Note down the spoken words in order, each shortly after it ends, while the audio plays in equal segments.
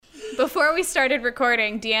Before we started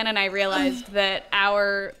recording, Deanna and I realized that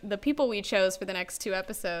the people we chose for the next 2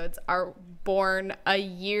 episodes are born a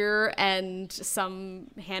year and some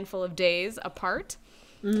handful of days apart.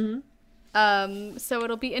 Mm-hmm. So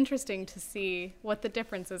it'll be interesting to see what the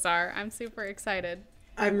differences are. I'm super excited.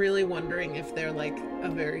 I'm really wondering if they're like a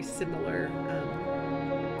very similar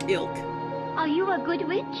ilk. Are you a good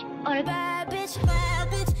witch or a bad bitch? Bad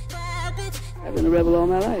bitch, bad bitch. I've been a rebel all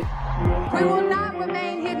my life. We will not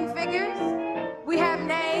remain hidden figures. We have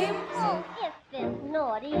names. Oh, if it's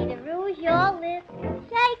naughty to rouge your lips,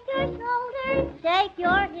 shake your shoulders, shake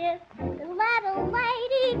your hips, and let a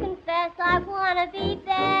lady confess I wanna be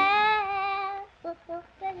bad.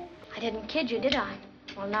 I didn't kid you, did I?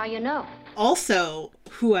 Well, now you know. Also,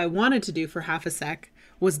 who I wanted to do for half a sec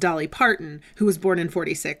was Dolly Parton, who was born in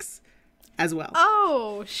 46 as well.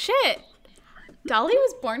 Oh, shit. Dolly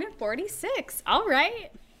was born in 46. All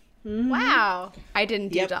right. Mm-hmm. Wow. I didn't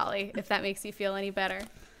do Dolly, if that makes you feel any better.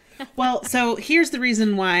 Well, so here's the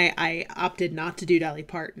reason why I opted not to do Dolly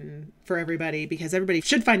Parton for everybody, because everybody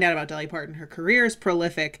should find out about Dolly Parton. Her career is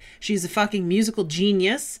prolific. She's a fucking musical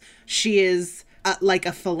genius. She is like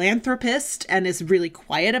a philanthropist and is really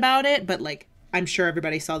quiet about it, but like I'm sure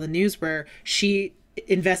everybody saw the news where she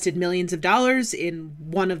invested millions of dollars in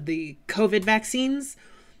one of the COVID vaccines.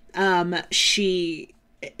 She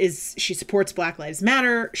supports Black Lives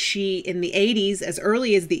Matter. She, in the 80s, as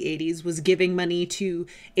early as the 80s, was giving money to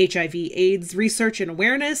HIV/AIDS research and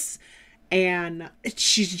awareness. And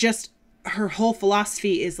she's just, her whole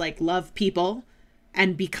philosophy is like love people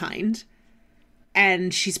and be kind.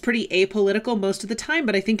 And she's pretty apolitical most of the time,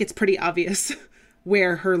 but I think it's pretty obvious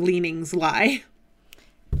where her leanings lie.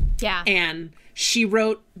 Yeah. And she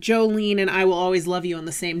wrote Jolene and I Will Always Love You on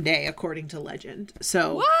the same day, according to legend.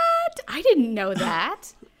 So what? I didn't know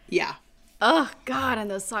that. Yeah. Oh, God,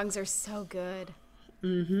 and those songs are so good.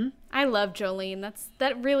 Mm-hmm. I love Jolene.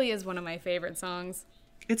 That really is one of my favorite songs.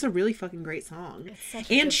 It's a really fucking great song. It's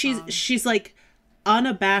such a good song. She's like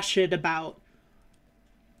unabashed about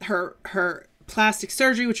her plastic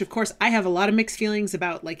surgery, which of course I have a lot of mixed feelings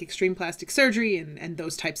about, like extreme plastic surgery and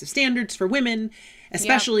those types of standards for women,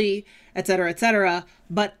 especially, et cetera,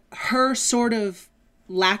 but her sort of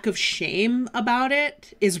lack of shame about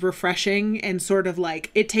it is refreshing, and sort of like,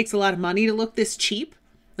 it takes a lot of money to look this cheap.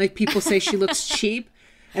 Like people say she looks cheap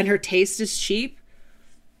and her taste is cheap,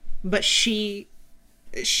 but she's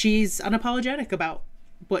unapologetic about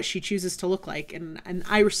what she chooses to look like, and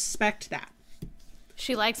I respect that.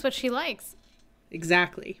 She likes what she likes.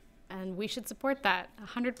 Exactly. And we should support that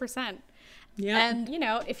 100%. Yeah. And, you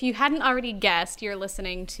know, if you hadn't already guessed, you're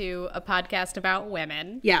listening to a podcast about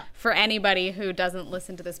women. Yeah. For anybody who doesn't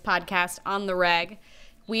listen to this podcast on the reg,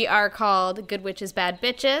 we are called Good Witches, Bad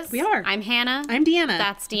Bitches. We are. I'm Hannah. I'm Deanna.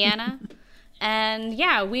 That's Deanna. And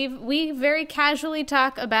yeah, we very casually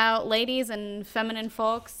talk about ladies and feminine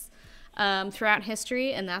folks throughout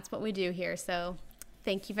history, and that's what we do here. So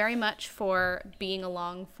thank you very much for being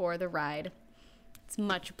along for the ride. It's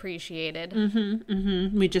much appreciated. Mm-hmm,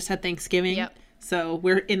 mm-hmm. We just had Thanksgiving, so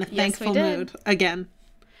we're in a thankful mood again.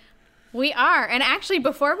 We are. And actually,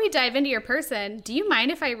 before we dive into your person, do you mind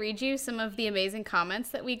if I read you some of the amazing comments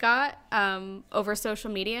that we got over social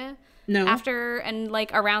media? No. After and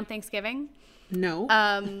like around Thanksgiving? No.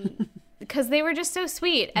 Because they were just so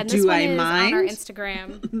sweet. And this one is on our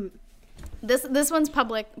Instagram. This one's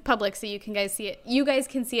public, so you guys see it. You guys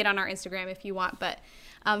can see it on our Instagram if you want, but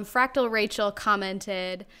Fractal Rachel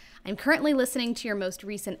commented, I'm currently listening to your most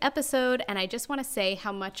recent episode, and I just want to say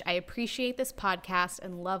how much I appreciate this podcast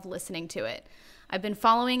and love listening to it. I've been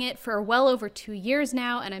following it for well over 2 years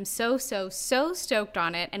now, and I'm so stoked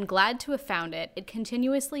on it and glad to have found it. It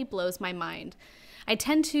continuously blows my mind. I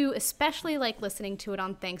tend to especially like listening to it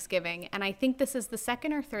on Thanksgiving, and I think this is the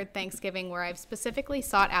second or third Thanksgiving where I've specifically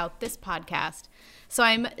sought out this podcast. So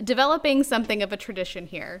I'm developing something of a tradition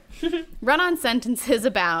here. Run-on sentences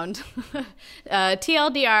abound.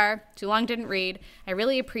 TLDR, too long didn't read. I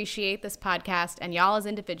really appreciate this podcast and y'all as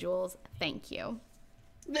individuals. Thank you.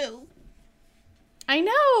 No. I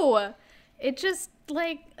know. It just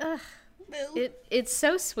like, ugh. It's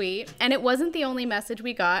so sweet, and it wasn't the only message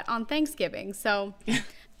we got on Thanksgiving. So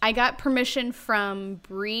I got permission from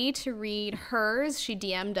Bree to read hers. She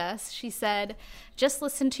DM'd us. She said, just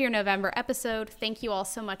listened to your November episode. Thank you all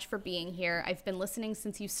so much for being here. I've been listening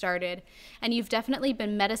since you started, and you've definitely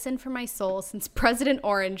been medicine for my soul since President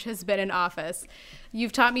Orange has been in office.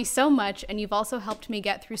 You've taught me so much, and you've also helped me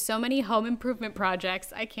get through so many home improvement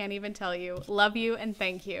projects. I can't even tell you. Love you, and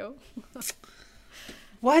thank you.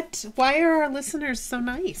 What? Why are our listeners so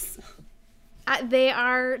nice? They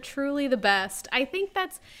are truly the best. I think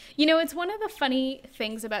that's, it's one of the funny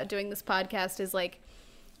things about doing this podcast is like,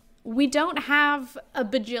 we don't have a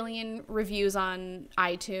bajillion reviews on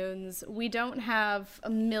iTunes. We don't have a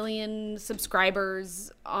million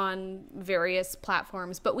subscribers on various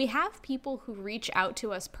platforms, but we have people who reach out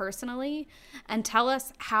to us personally and tell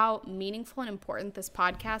us how meaningful and important this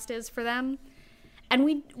podcast is for them.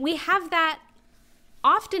 And we have that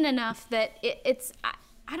often enough that it's,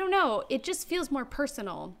 I don't know, it just feels more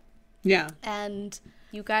personal. Yeah. And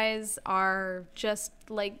you guys are just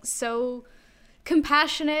like so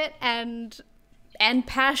compassionate and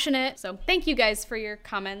passionate. So thank you guys for your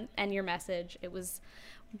comment and your message. It was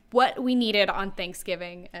what we needed on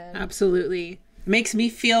Thanksgiving. And absolutely. Makes me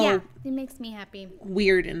feel it makes me happy.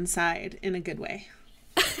 Weird inside in a good way.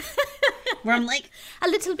 Where I'm like a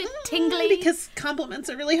little bit tingly because compliments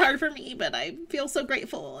are really hard for me, but I feel so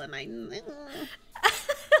grateful and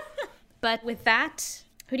But with that,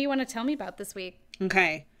 who do you want to tell me about this week?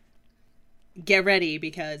 Okay. Get ready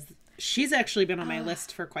because she's actually been on my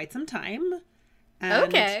list for quite some time. And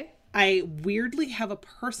okay. I weirdly have a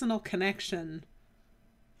personal connection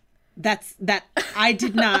that I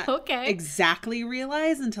did not exactly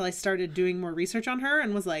realize until I started doing more research on her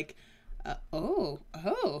and was like,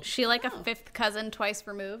 She like a fifth cousin twice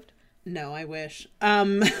removed? No, I wish.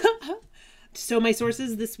 So my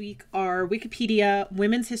sources this week are Wikipedia,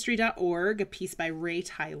 womenshistory.org, a piece by Ray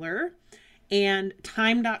Tyler, and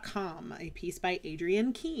time.com, a piece by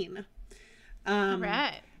Adrienne Keene.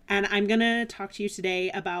 Right. And I'm going to talk to you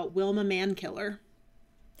today about Wilma Mankiller.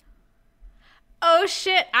 Oh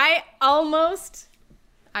shit, I almost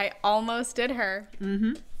did her.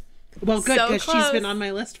 Mm-hmm. Well, good, because so she's been on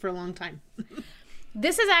my list for a long time.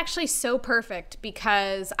 This is actually so perfect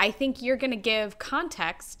because I think you're going to give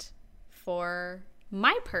context for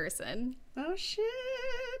my person. Oh shit.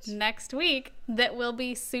 Next week that will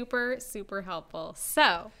be super, super helpful.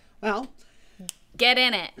 So, well, get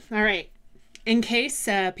in it. All right. In case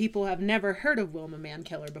people have never heard of Wilma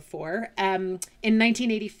Mankiller before, in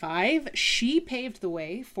 1985, she paved the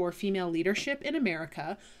way for female leadership in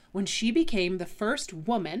America when she became the first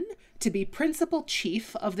woman to be principal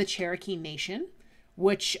chief of the Cherokee Nation,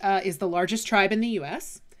 which is the largest tribe in the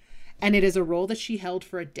U.S., and it is a role that she held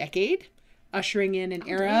for a decade, ushering in an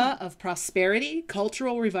era of prosperity,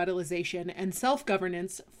 cultural revitalization, and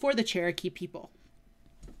self-governance for the Cherokee people.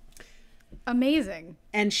 Amazing.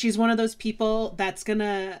 And she's one of those people that's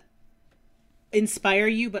gonna inspire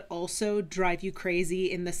you, but also drive you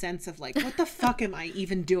crazy in the sense of like, what the fuck am I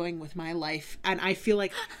even doing with my life? And I feel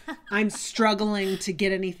like I'm struggling to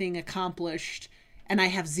get anything accomplished, and I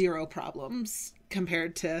have zero problems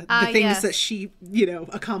compared to the things that she,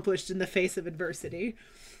 accomplished in the face of adversity.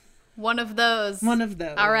 One of those.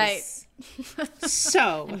 All right.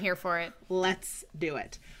 So I'm here for it. Let's do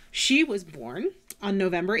it. She was born on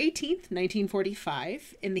November 18th,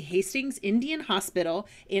 1945, in the Hastings Indian Hospital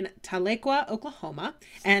in Tahlequah, Oklahoma.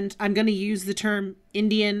 And I'm going to use the term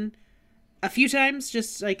Indian a few times,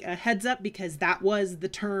 just like a heads up, because that was the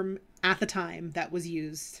term at the time that was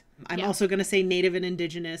used. I'm also going to say Native and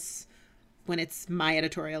Indigenous when it's my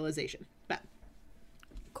editorialization. But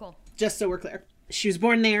cool. Just so we're clear. She was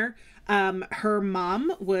born there. Her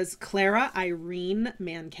mom was Clara Irene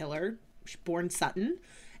Mankiller, born Sutton.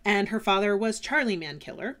 And her father was Charlie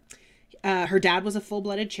Mankiller. Her dad was a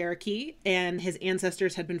full-blooded Cherokee, and his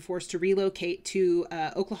ancestors had been forced to relocate to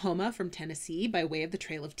Oklahoma from Tennessee by way of the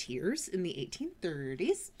Trail of Tears in the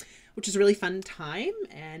 1830s, which is a really fun time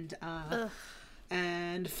and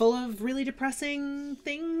full of really depressing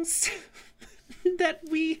things that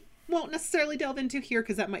we won't necessarily delve into here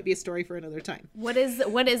because that might be a story for another time. What is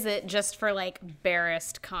it just for like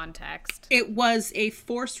barest context? It was a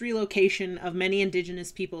forced relocation of many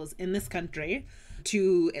indigenous peoples in this country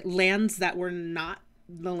to lands that were not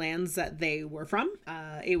the lands that they were from.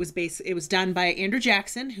 It was done by Andrew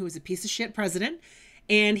Jackson, who was a piece of shit president,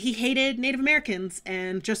 and he hated Native Americans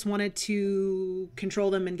and just wanted to control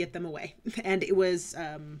them and get them away. And it was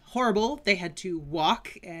horrible. They had to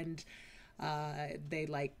walk, and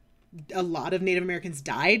a lot of Native Americans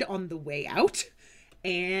died on the way out,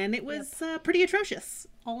 and it was pretty atrocious,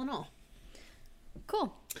 all in all.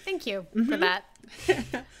 Cool. Thank you for that.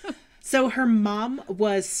 So her mom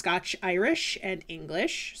was Scotch-Irish and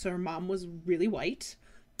English, so her mom was really white,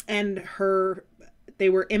 and they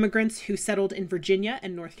were immigrants who settled in Virginia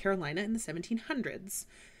and North Carolina in the 1700s.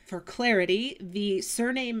 For clarity, the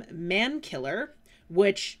surname Mankiller,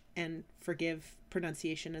 which, and forgive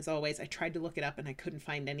pronunciation as always, I tried to look it up and I couldn't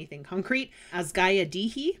find anything concrete.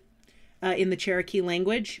 Asgaya-Dihi in the Cherokee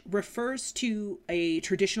language refers to a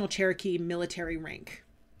traditional Cherokee military rank.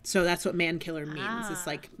 So that's what man killer means. It's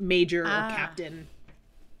like major or captain.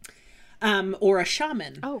 Or a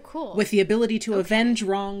shaman. Oh, cool. With the ability to avenge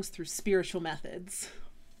wrongs through spiritual methods.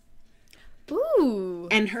 Ooh.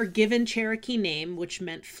 And her given Cherokee name, which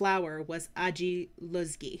meant flower, was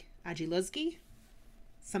Agiluzgi. Agiluzgi?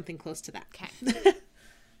 Something close to that. Okay.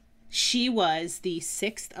 She was the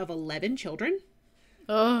 6th of 11 children.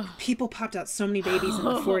 Ugh. People popped out so many babies in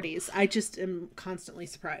the 40s. I just am constantly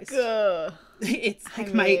surprised. Ugh. It's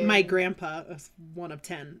like my grandpa was one of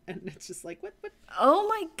 10, and it's just like, what? Oh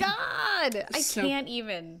my God. I So- can't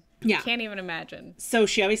even. Yeah. Can't even imagine. So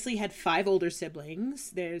she obviously had 5 older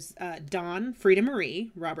siblings. There's Dawn, Frida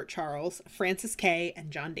Marie, Robert Charles, Francis Kay,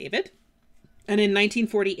 and John David. And in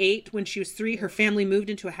 1948, when she was 3, her family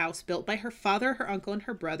moved into a house built by her father, her uncle, and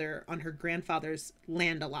her brother on her grandfather's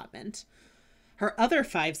land allotment. Her other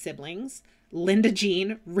 5 siblings, Linda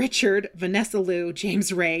Jean, Richard, Vanessa Lou,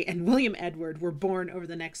 James Ray, and William Edward, were born over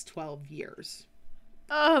the next 12 years.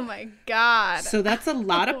 Oh my God. So that's a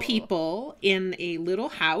lot of people in a little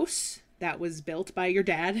house that was built by your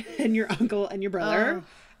dad and your uncle and your brother.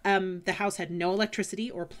 The house had no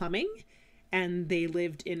electricity or plumbing, and they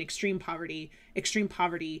lived in extreme poverty. Extreme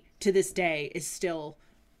poverty to this day is still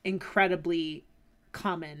incredibly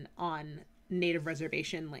common on Native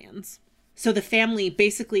reservation lands. So the family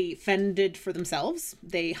basically fended for themselves.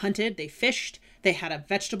 They hunted, they fished, they had a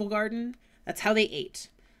vegetable garden. That's how they ate.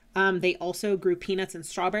 They also grew peanuts and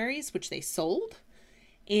strawberries, which they sold.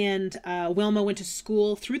 And Wilma went to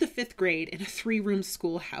school through the 5th grade in a 3-room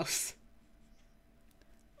schoolhouse.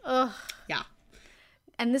 Ugh. Yeah.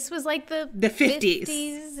 And this was like the 50s.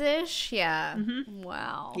 50s-ish? Yeah. Mm-hmm.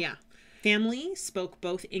 Wow. Yeah. Family spoke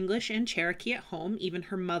both English and Cherokee at home. Even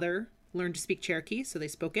her mother learned to speak Cherokee, so they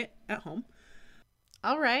spoke it at home.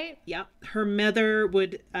 All right. Yeah. Her mother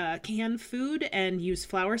would can food and use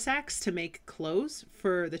flour sacks to make clothes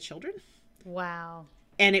for the children. Wow.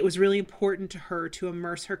 And it was really important to her to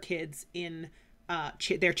immerse her kids in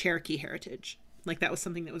their Cherokee heritage. Like, that was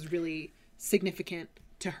something that was really significant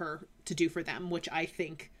to her to do for them, which I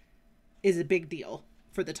think is a big deal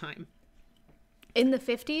for the time. In the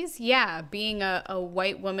 50s, yeah, being a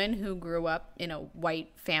white woman who grew up in a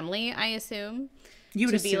white family, I assume, You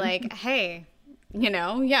would to be assume. like, hey,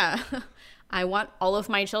 yeah, I want all of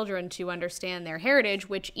my children to understand their heritage,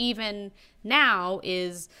 which even now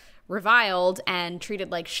is reviled and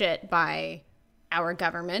treated like shit by our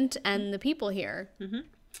government and the people here.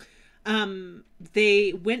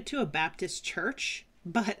 They went to a Baptist church,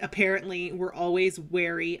 but apparently were always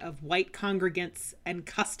wary of white congregants and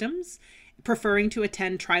customs, preferring to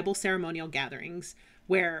attend tribal ceremonial gatherings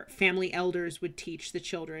where family elders would teach the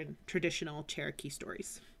children traditional Cherokee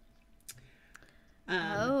stories.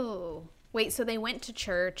 Oh. Wait, so they went to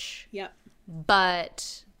church, Yep.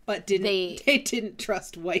 but They didn't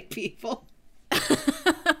trust white people.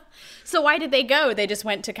 so why did they go? They just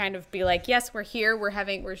went to kind of be like, yes, we're here,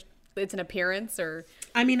 it's an appearance, or...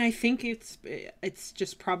 I mean, I think it's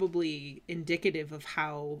just probably indicative of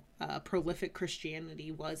how prolific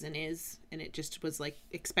Christianity was and is, and it just was like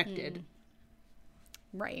expected.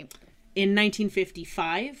 Right. In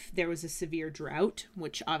 1955, there was a severe drought,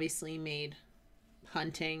 which obviously made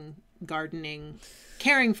hunting, gardening,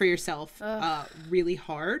 caring for yourself really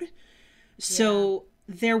hard. So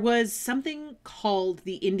there was something called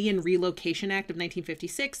the Indian Relocation Act of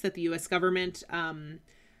 1956 that the U.S. government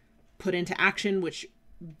put into action, which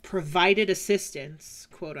provided assistance,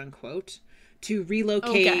 quote unquote, to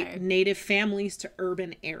relocate Native families to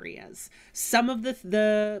urban areas. Some of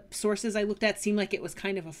the sources I looked at seemed like it was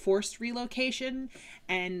kind of a forced relocation,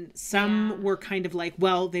 and some were kind of like,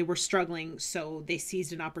 well, they were struggling, so they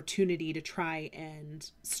seized an opportunity to try and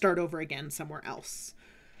start over again somewhere else.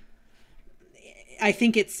 I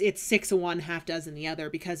think it's 6 of one, half dozen the other,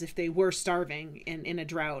 because if they were starving and in a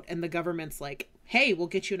drought and the government's like, hey, we'll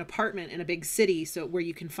get you an apartment in a big city so where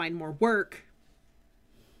you can find more work.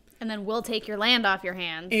 And then we'll take your land off your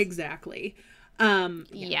hands. Exactly.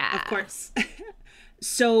 Yeah. Of course.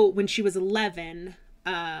 So when she was 11,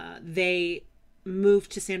 they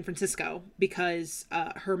moved to San Francisco because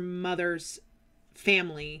her mother's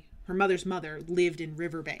mother lived in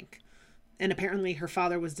Riverbank. And apparently her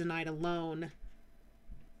father was denied a loan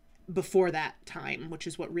before that time, which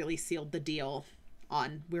is what really sealed the deal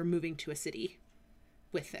on we're moving to a city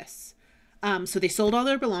with this. So they sold all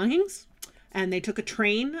their belongings and they took a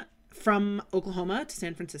train from Oklahoma to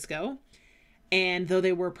San Francisco. And though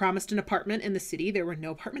they were promised an apartment in the city, there were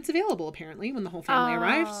no apartments available apparently when the whole family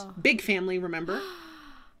arrived. Big family, remember?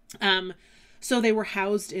 So they were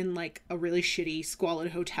housed in like a really shitty,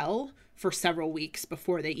 squalid hotel for several weeks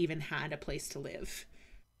before they even had a place to live.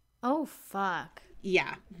 Oh, fuck.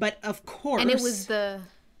 Yeah, but of course. And it was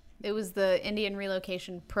the Indian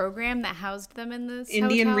Relocation Program that housed them in this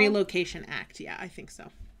Indian hotel? Relocation Act. Yeah, I think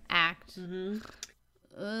so. Act.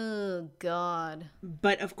 Oh, God.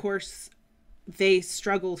 But of course, they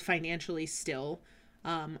struggled financially still.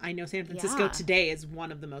 I know San Francisco today is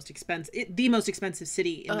one of the most the most expensive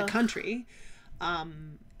city in the country.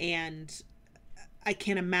 And I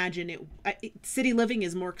can't imagine city living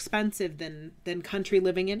is more expensive than country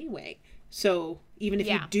living anyway. So even if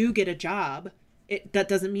you do get a job, that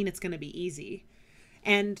doesn't mean it's going to be easy.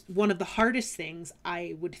 And one of the hardest things,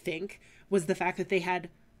 I would think, was the fact that they had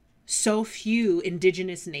so few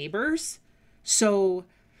indigenous neighbors. So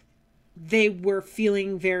they were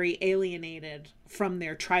feeling very alienated from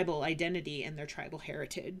their tribal identity and their tribal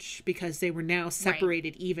heritage because they were now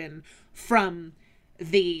separated even from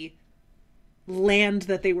the land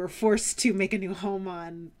that they were forced to make a new home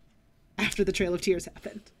on after the Trail of Tears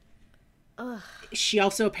happened. Ugh. She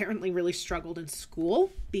also apparently really struggled in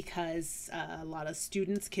school because a lot of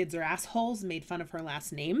kids are assholes, made fun of her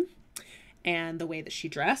last name and the way that she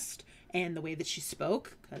dressed and the way that she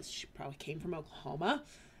spoke, because she probably came from Oklahoma.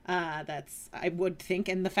 I would think,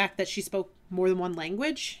 and the fact that she spoke more than one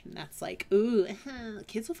language, and that's like, ooh,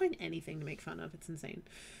 kids will find anything to make fun of. It's insane.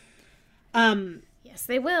 Yes,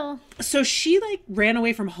 they will. So she ran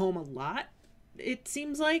away from home a lot, it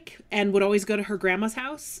seems like, and would always go to her grandma's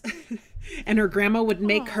house, and her grandma would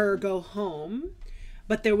make her go home.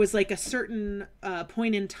 But there was a certain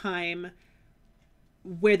point in time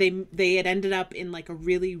where they had ended up in a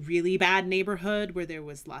really, really bad neighborhood where there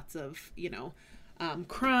was lots of,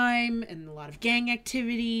 crime and a lot of gang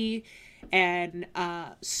activity. And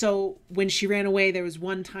so when she ran away, there was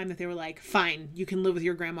one time that they were like, fine, you can live with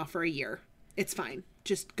your grandma for a year. It's fine.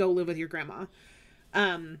 Just go live with your grandma.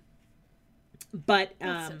 But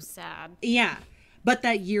that's so sad. Yeah. But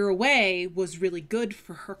that year away was really good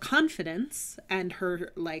for her confidence and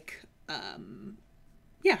her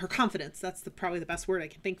her confidence. That's probably the best word I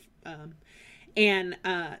can think.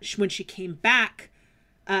 When she came back,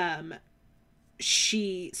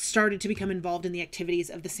 she started to become involved in the activities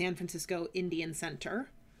of the San Francisco Indian Center,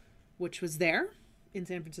 which was there in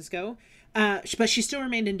San Francisco. But she still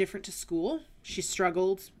remained indifferent to school. She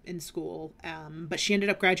struggled in school, but she ended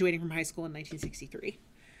up graduating from high school in 1963.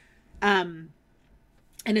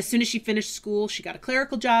 And as soon as she finished school, she got a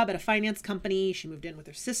clerical job at a finance company. She moved in with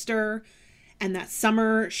her sister. And that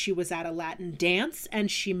summer, she was at a Latin dance,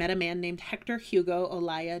 and she met a man named Hector Hugo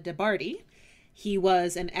Olaya de Bardi. He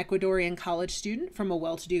was an Ecuadorian college student from a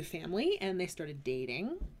well-to-do family, and they started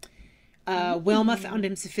dating. Wilma found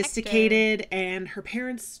him sophisticated, Hector. And her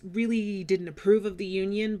parents really didn't approve of the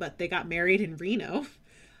union, but they got married in Reno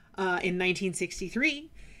in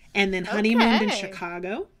 1963, and then honeymooned in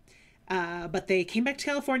Chicago. But they came back to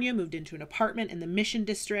California, moved into an apartment in the Mission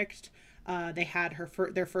District. They had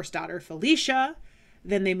their first daughter, Felicia.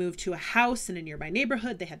 Then they moved to a house in a nearby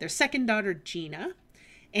neighborhood. They had their second daughter, Gina.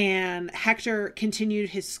 And Hector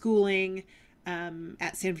continued his schooling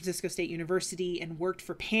at San Francisco State University and worked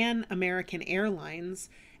for Pan American Airlines.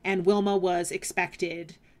 And Wilma was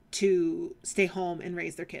expected to stay home and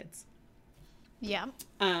raise their kids. Yeah.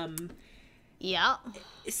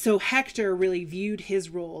 So Hector really viewed his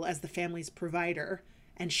role as the family's provider,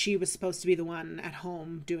 and she was supposed to be the one at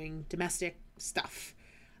home doing domestic stuff.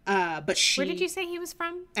 But Where did you say he was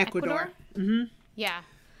from? Ecuador. Mm-hmm. Yeah.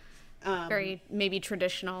 Very maybe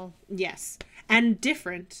traditional. Yes. And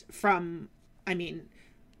different from,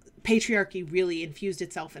 patriarchy really infused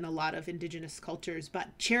itself in a lot of indigenous cultures,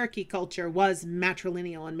 but Cherokee culture was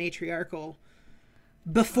matrilineal and matriarchal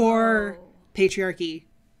before patriarchy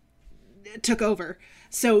took over.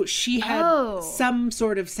 So she had some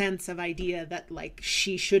sort of sense of idea that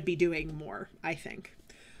she should be doing more, I think.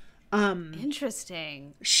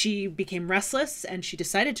 Interesting. She became restless and she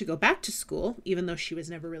decided to go back to school, even though she was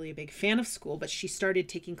never really a big fan of school. But she started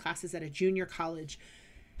taking classes at a junior college,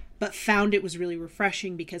 but found it was really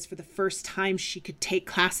refreshing because for the first time she could take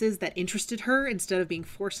classes that interested her instead of being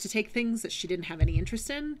forced to take things that she didn't have any interest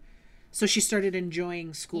in. So she started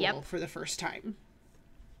enjoying school for the first time.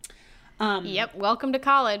 Welcome to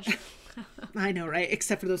college. I know, right?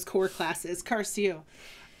 Except for those core classes. Curse you.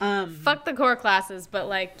 Fuck the core classes,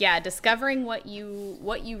 but discovering what you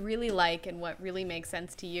really like and what really makes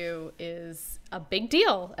sense to you is a big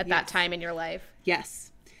deal at that time in your life.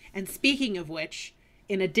 Yes. And speaking of which,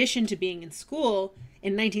 in addition to being in school,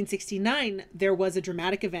 in 1969, there was a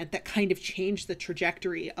dramatic event that kind of changed the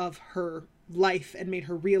trajectory of her life and made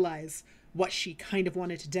her realize what she kind of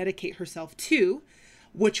wanted to dedicate herself to,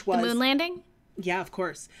 which was the moon landing? Yeah, of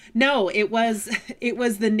course. No, it was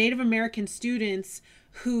the Native American students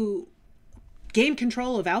who gained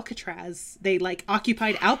control of Alcatraz. They like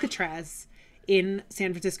occupied Alcatraz in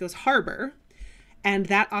San Francisco's harbor. And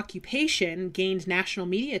that occupation gained national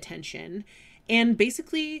media attention and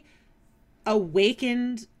basically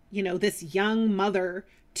awakened, you know, this young mother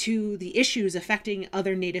to the issues affecting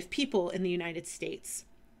other Native people in the United States.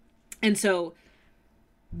 And so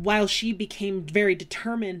while she became very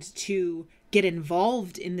determined to get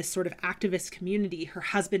involved in this sort of activist community, her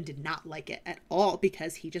husband did not like it at all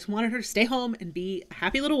because he just wanted her to stay home and be a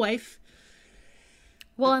happy little wife.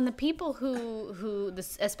 Well, and the people who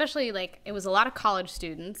this, especially like it was a lot of college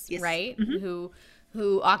students, Yes. right?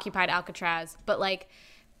 Who occupied Alcatraz, but like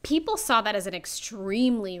people saw that as an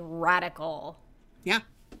extremely radical Yeah.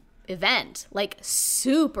 event, like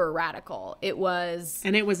super radical. It was,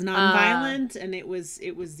 And it was nonviolent, and it was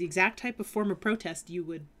the exact type of form of protest you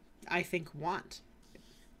would, I think, want.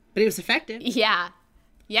 But it was effective. yeah.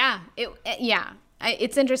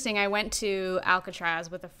 It's interesting. I went to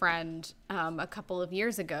Alcatraz with a friend a couple of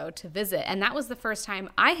years ago to visit, and that was the first time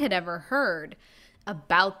I had ever heard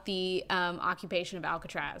about the occupation of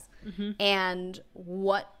Alcatraz and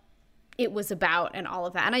what it was about and all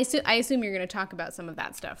of that. And I assume you're going to talk about some of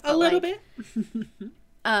that stuff. A little bit.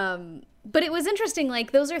 But it was interesting.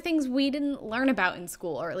 Like, those are things we didn't learn about in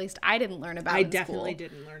school, or at least I didn't learn about in school. I definitely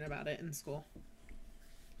didn't learn about it in school.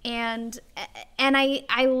 And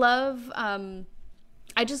I love,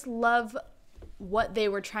 I just love what they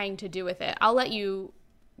were trying to do with it. I'll let you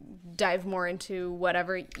dive more into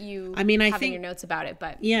whatever you I have think, in your notes about it.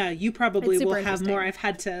 But yeah, you probably it's super will have more. interesting. I've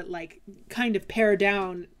had to like kind of pare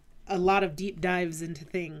down a lot of deep dives into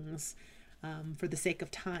things for the sake of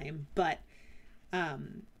time. But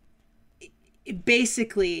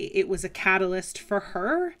basically, it was a catalyst for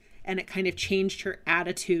her, and it kind of changed her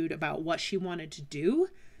attitude about what she wanted to do.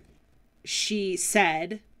 She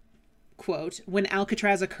said, quote, "When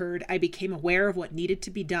Alcatraz occurred, I became aware of what needed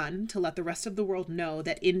to be done to let the rest of the world know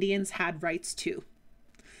that Indians had rights too."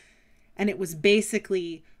 And it was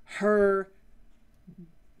basically her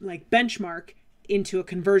like benchmark into a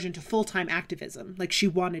conversion to full-time activism. Like, she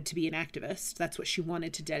wanted to be an activist. That's what she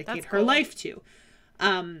wanted to dedicate That's her cool. life to.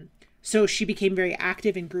 So she became very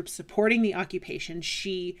active in groups supporting the occupation.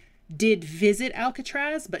 She did visit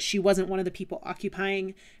Alcatraz, but she wasn't one of the people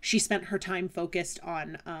occupying. She spent her time focused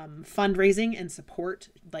on fundraising and support,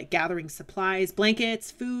 like gathering supplies,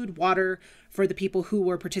 blankets, food, water for the people who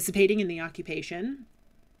were participating in the occupation.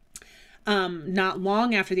 Not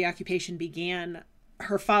long after the occupation began,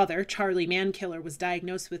 her father, Charlie Mankiller, was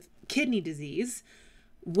diagnosed with kidney disease,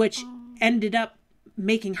 which ended up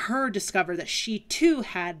making her discover that she too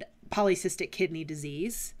had polycystic kidney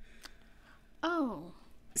disease. Oh.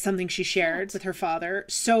 Something she shared with her father.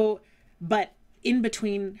 So, but in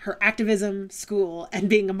between her activism, school, and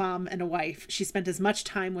being a mom and a wife, she spent as much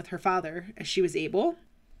time with her father as she was able.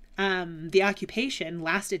 The occupation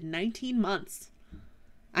lasted 19 months.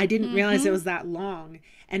 I didn't realize it was that long.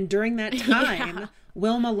 And during that time,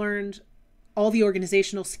 Wilma learned all the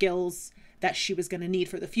organizational skills that she was going to need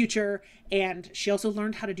for the future. And she also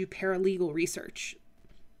learned how to do paralegal research,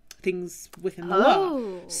 things within the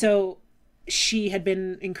law. So she had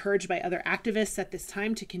been encouraged by other activists at this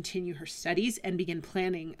time to continue her studies and begin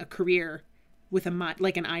planning a career with an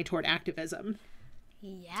eye toward activism.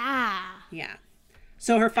 Yeah. Yeah.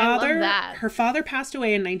 So her father, that. her father passed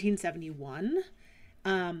away in 1971,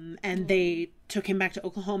 and they took him back to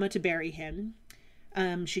Oklahoma to bury him.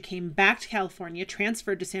 She came back to California,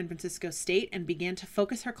 transferred to San Francisco State, and began to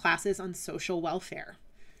focus her classes on social welfare.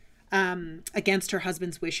 Against her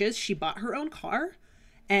husband's wishes, she bought her own car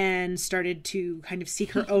and started to kind of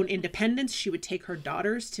seek her own independence. She would take her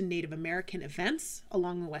daughters to Native American events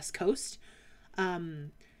along the West Coast.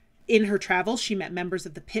 In her travels, she met members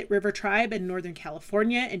of the Pitt River tribe in Northern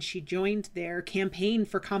California, and she joined their campaign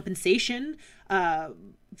for compensation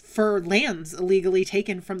for lands illegally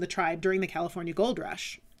taken from the tribe during the California Gold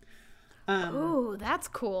Rush. Oh, that's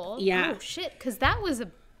cool. Yeah. Oh shit, because that was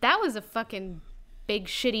a fucking big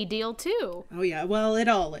shitty deal too. Oh yeah, well, it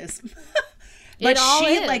all is. But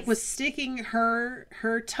she like was sticking her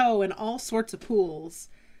toe in all sorts of pools,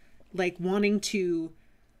 like wanting to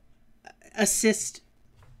assist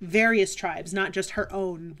various tribes, not just her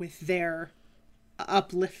own, with their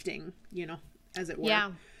uplifting, you know, as it were.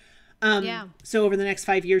 Yeah. So over the next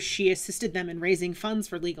 5 years, she assisted them in raising funds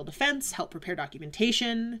for legal defense, helped prepare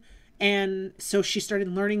documentation, and so she started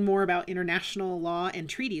learning more about international law and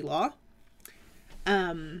treaty law.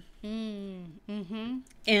 And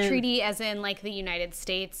Treaty as in like the United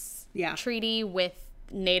States treaty with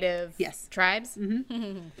native tribes.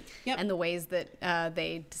 Yep. And the ways that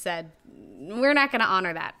they said, we're not going to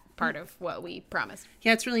honor that part of what we promised.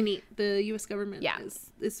 Yeah, it's really neat. The U.S. government Yeah.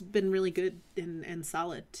 it's been really good and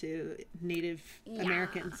solid to Native Yeah.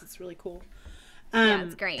 Americans. It's really cool. Yeah,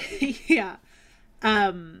 it's great. Yeah.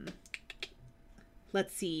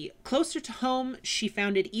 Let's see. Closer to home, she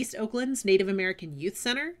founded East Oakland's Native American Youth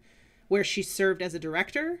Center, where she served as a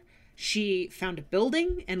director. She found a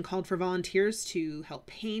building and called for volunteers to help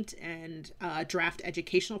paint and draft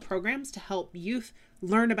educational programs to help youth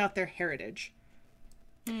learn about their heritage.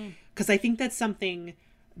 Because I think that's something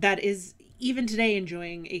that is even today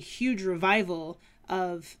enjoying a huge revival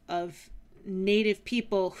of Native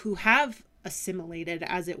people who have assimilated,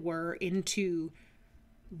 as it were, into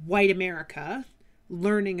white America,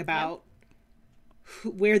 learning about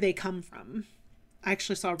where they come from. I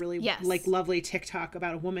actually saw a really lovely TikTok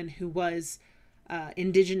about a woman who was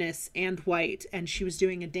indigenous and white, and she was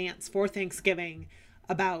doing a dance for Thanksgiving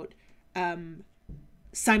about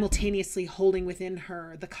simultaneously holding within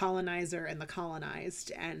her the colonizer and the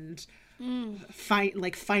colonized, and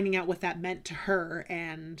finding out what that meant to her.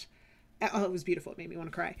 And it was beautiful. It made me want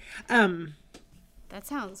to cry. That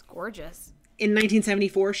sounds gorgeous. In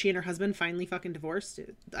 1974, she and her husband finally fucking divorced.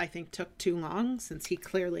 It, I think, took too long, since he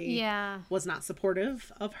clearly was not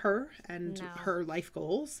supportive of her and her life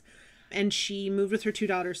goals. And she moved with her 2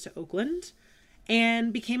 daughters to Oakland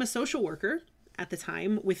and became a social worker at the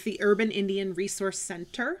time with the Urban Indian Resource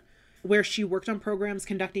Center, where she worked on programs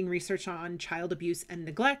conducting research on child abuse and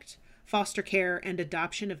neglect, foster care, and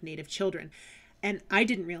adoption of Native children. And I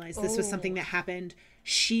didn't realize this was something that happened.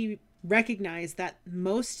 She recognized that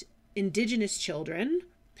most Indigenous children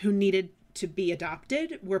who needed to be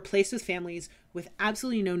adopted were placed with families with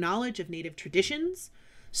absolutely no knowledge of Native traditions.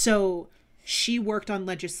 So she worked on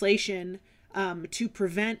legislation to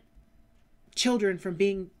prevent children from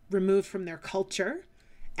being removed from their culture.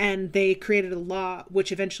 And they created a law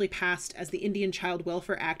which eventually passed as the Indian Child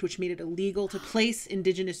Welfare Act, which made it illegal to place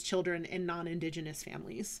Indigenous children in non-Indigenous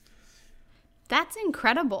families. That's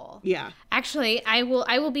incredible. Yeah. Actually, I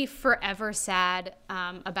will be forever sad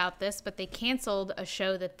about this, but they canceled a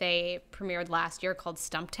show that they premiered last year called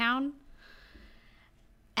Stumptown.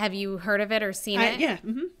 Have you heard of it or seen it? Yeah.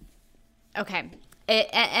 Mm-hmm. Okay.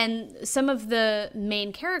 And some of the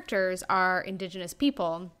main characters are Indigenous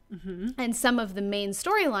people, and some of the main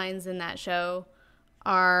storylines in that show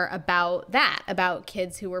are about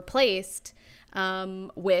kids who were placed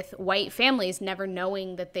with white families, never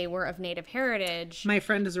knowing that they were of Native heritage. My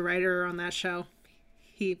friend is a writer on that show.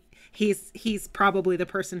 He's probably the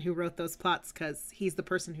person who wrote those plots, because he's the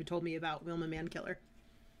person who told me about Wilma Mankiller.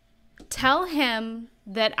 Tell him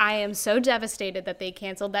that I am so devastated that they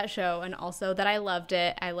canceled that show, and also that I loved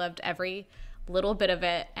it. I loved every little bit of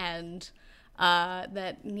it, and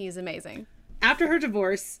that he's amazing. After her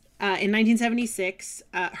divorce, in 1976,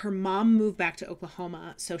 her mom moved back to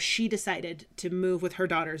Oklahoma, so she decided to move with her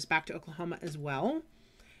daughters back to Oklahoma as well.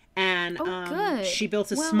 And good. She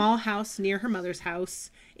built a small house near her mother's house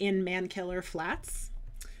in Mankiller Flats.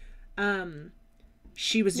 What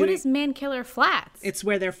is Mankiller Flats? It's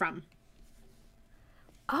where they're from.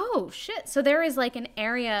 Oh, shit. So there is like an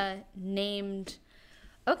area named...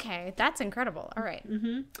 Okay, that's incredible. All right.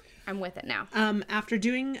 Mm-hmm. I'm with it now. After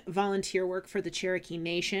doing volunteer work for the Cherokee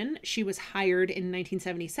Nation, she was hired in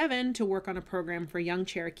 1977 to work on a program for young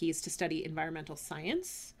Cherokees to study environmental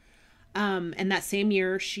science. And that same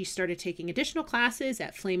year, she started taking additional classes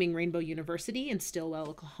at Flaming Rainbow University in Stillwell,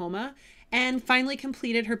 Oklahoma, and finally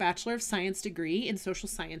completed her Bachelor of Science degree in Social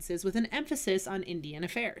Sciences with an emphasis on Indian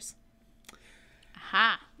affairs.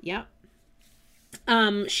 Aha. Yep.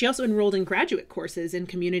 She also enrolled in graduate courses in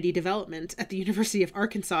community development at the University of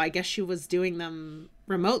Arkansas. I guess she was doing them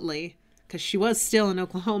remotely because she was still in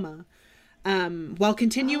Oklahoma, while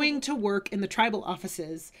continuing to work in the tribal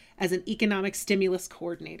offices as an economic stimulus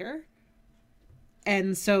coordinator.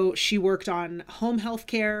 And so she worked on home health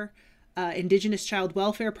care, Indigenous child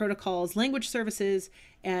welfare protocols, language services,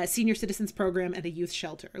 senior citizens program, and a youth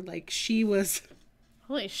shelter. Like, she was...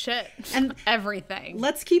 Holy shit. And everything.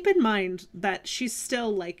 Let's keep in mind that she's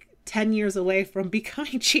still like 10 years away from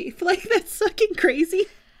becoming chief. Like, that's fucking crazy.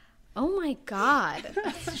 Oh my God.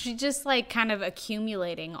 She's just like kind of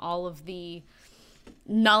accumulating all of the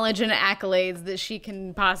knowledge and accolades that she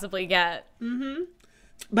can possibly get. Mm-hmm.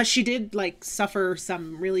 But she did like suffer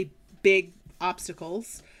some really big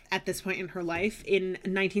obstacles at this point in her life. In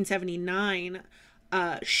 1979,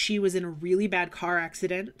 she was in a really bad car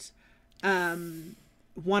accident.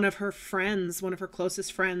 One of her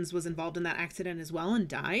closest friends was involved in that accident as well and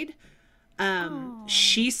died.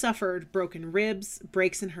 She suffered broken ribs,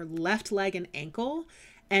 breaks in her left leg and ankle,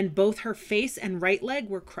 and both her face and right leg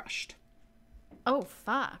were crushed. Oh,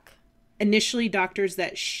 fuck. Initially, doctors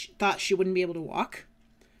that thought she wouldn't be able to walk.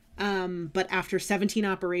 But after 17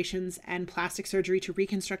 operations and plastic surgery to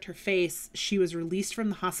reconstruct her face, she was released from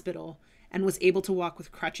the hospital and was able to walk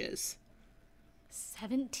with crutches.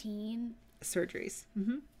 17 surgeries.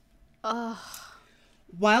 Mm-hmm. Ugh.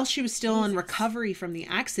 While she was still in recovery from the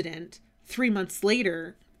accident, 3 months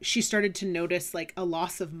later, she started to notice like a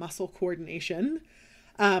loss of muscle coordination.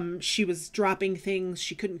 She was dropping things.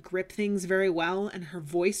 She couldn't grip things very well, and her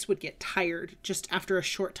voice would get tired just after a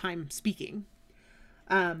short time speaking.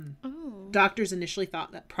 Doctors initially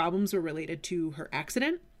thought that problems were related to her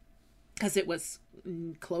accident because it was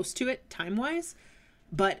close to it time-wise.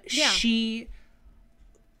 But she,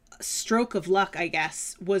 stroke of luck, I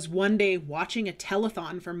guess, was one day watching a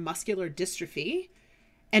telethon for muscular dystrophy,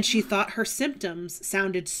 and she thought her symptoms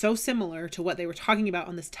sounded so similar to what they were talking about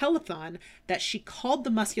on this telethon that she called the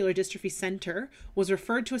Muscular Dystrophy Center, was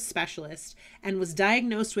referred to a specialist, and was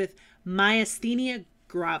diagnosed with myasthenia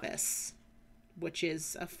gravis, which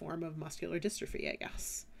is a form of muscular dystrophy, I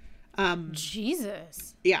guess.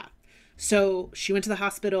 Jesus. Yeah. So she went to the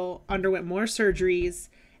hospital, underwent more surgeries,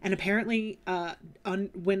 and apparently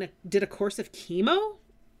did a course of chemo,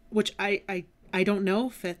 which I don't know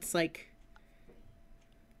if it's like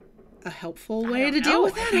a helpful way to deal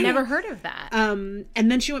with that. I've never heard of that. And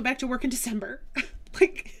then she went back to work in December.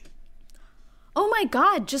 Like, oh my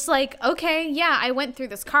God. Just like, okay, yeah, I went through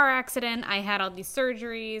this car accident. I had all these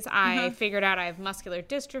surgeries. I figured out I have muscular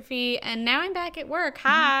dystrophy, and now I'm back at work.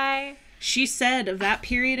 Hi. She said of that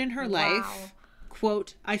period in her life,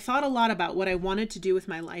 quote, "I thought a lot about what I wanted to do with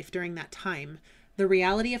my life during that time. The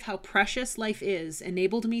reality of how precious life is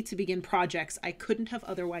enabled me to begin projects I couldn't have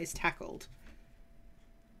otherwise tackled."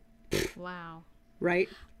 Wow. Right?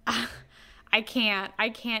 I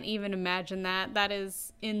can't even imagine that. That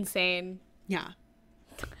is insane. Yeah.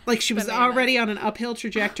 Like she was already on an uphill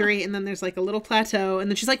trajectory, and then there's like a little plateau, and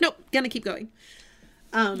then she's like, nope, gonna keep going.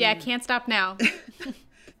 Yeah, can't stop now.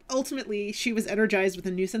 Ultimately, she was energized with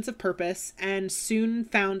a new sense of purpose and soon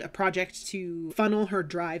found a project to funnel her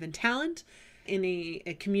drive and talent in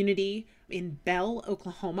a community in Bell,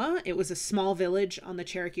 Oklahoma. It was a small village on the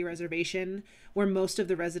Cherokee Reservation where most of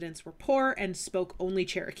the residents were poor and spoke only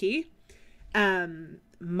Cherokee.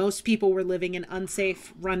 Most people were living in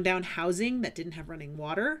unsafe, rundown housing that didn't have running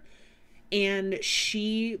water. And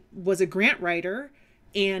she was a grant writer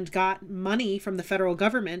and got money from the federal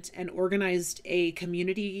government and organized a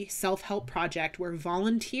community self-help project where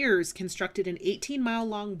volunteers constructed an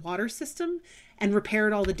 18-mile-long water system and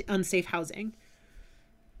repaired all the unsafe housing.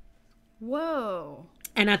 Whoa.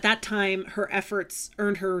 And at that time, her efforts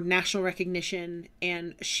earned her national recognition,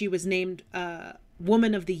 and she was named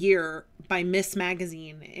Woman of the Year by Miss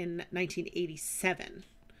Magazine in 1987.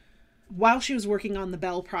 While she was working on the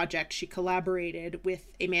Bell Project, she collaborated with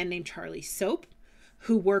a man named Charlie Soap,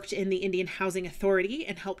 who worked in the Indian Housing Authority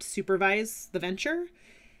and helped supervise the venture.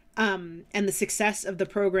 And the success of the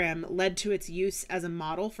program led to its use as a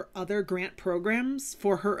model for other grant programs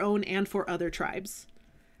for her own and for other tribes,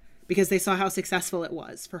 because they saw how successful it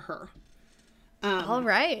was for her. All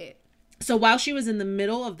right. So while she was in the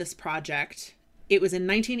middle of this project, it was in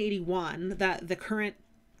 1981 that the current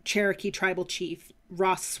Cherokee tribal chief,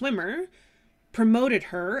 Ross Swimmer, promoted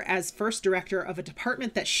her as first director of a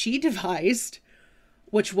department that she devised,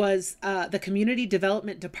 which was the Community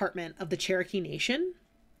Development Department of the Cherokee Nation.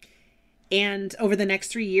 And over the next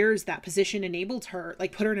 3 years, that position enabled her,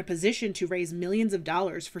 put her in a position to raise millions of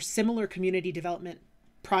dollars for similar community development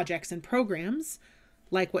projects and programs,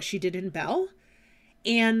 like what she did in Bell.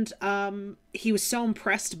 And he was so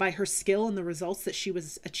impressed by her skill and the results that she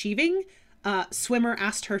was achieving, Swimmer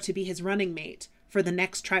asked her to be his running mate for the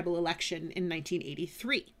next tribal election in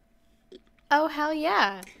 1983. Oh, hell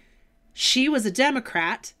yeah. She was a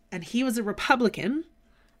Democrat and he was a Republican.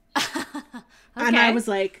 Okay. And I was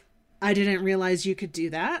like, I didn't realize you could do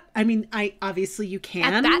that. I mean, obviously you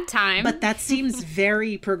can. At that time. But that seems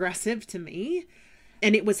very progressive to me.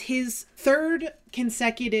 And it was his third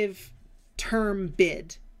consecutive term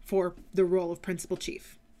bid for the role of principal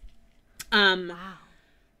chief. Wow.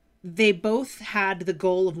 They both had the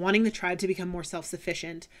goal of wanting the tribe to become more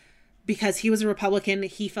self-sufficient. Because he was a Republican,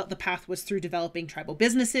 he felt the path was through developing tribal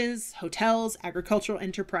businesses, hotels, agricultural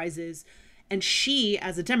enterprises. And she,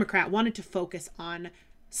 as a Democrat, wanted to focus on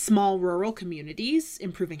small rural communities,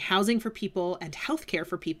 improving housing for people and healthcare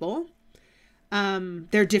for people.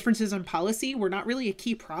 Their differences on policy were not really a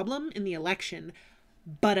key problem in the election,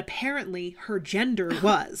 but apparently her gender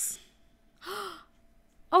was.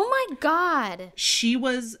 Oh my God. She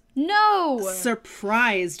was no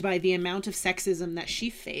surprised by the amount of sexism that she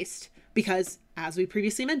faced because, as we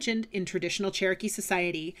previously mentioned, in traditional Cherokee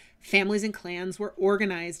society, families and clans were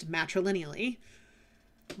organized matrilineally.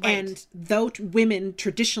 Right. And though women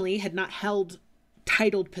traditionally had not held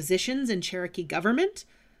titled positions in Cherokee government,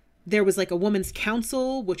 there was like a women's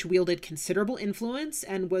council which wielded considerable influence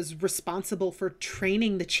and was responsible for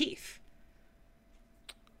training the chief.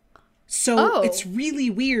 So it's really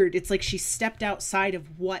weird. It's like she stepped outside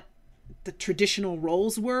of what the traditional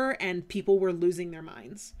roles were, and people were losing their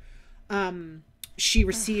minds. She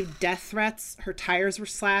received death threats. Her tires were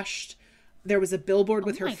slashed. There was a billboard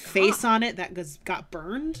with her face on it that got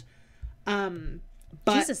burned.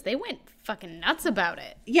 But Jesus, they went fucking nuts about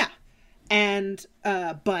it. Yeah. And,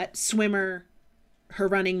 but Swimmer, her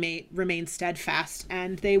running mate, remained steadfast,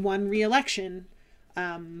 and they won re-election,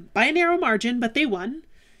 by a narrow margin, but they won.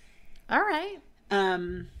 All right.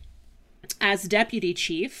 As deputy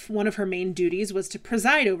chief, one of her main duties was to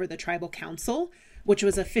preside over the tribal council, which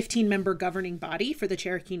was a 15-member governing body for the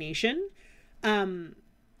Cherokee Nation.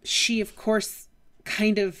 She, of course,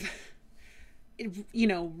 kind of, you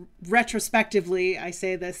know, retrospectively, I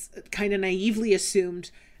say this, kind of naively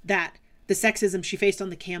assumed that the sexism she faced on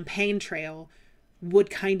the campaign trail would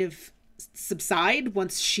kind of subside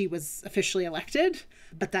once she was officially elected.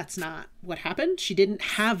 But that's not what happened. She didn't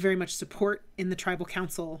have very much support in the tribal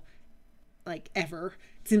council, like, ever.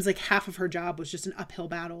 It seems like half of her job was just an uphill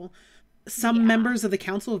battle. Some members of the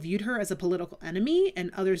council viewed her as a political enemy,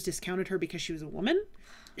 and others discounted her because she was a woman.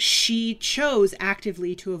 She chose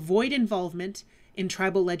actively to avoid involvement in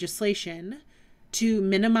tribal legislation to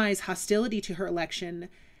minimize hostility to her election,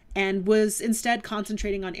 and was instead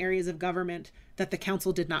concentrating on areas of government that the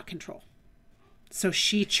council did not control. So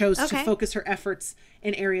she chose to focus her efforts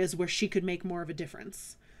in areas where she could make more of a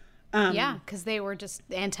difference. Yeah, because they were just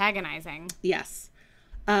antagonizing. Yes.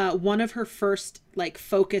 One of her first, like,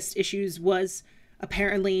 focused issues was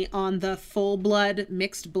apparently on the full blood,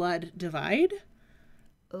 mixed blood divide.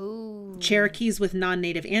 Oh. Cherokees with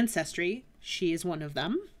non-native ancestry, she is one of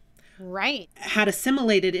them. Right. Had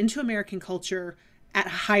assimilated into American culture at a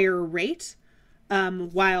higher rate,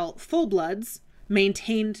 while full bloods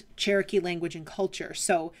maintained Cherokee language and culture.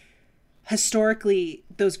 So historically,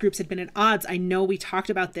 those groups had been at odds. I know we talked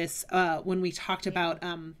about this when we talked about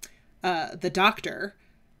the doctor,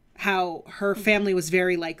 how her family was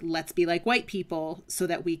very like, let's be like white people so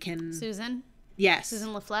that we can... Susan? Yes. Susan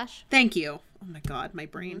LaFleche? Thank you. Oh my God, my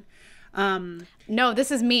brain. No,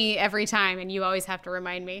 this is me every time, and you always have to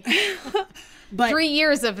remind me. But 3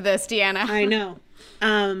 years of this, Deanna. I know.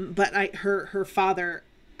 But her father,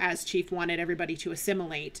 as chief, wanted everybody to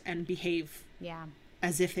assimilate and behave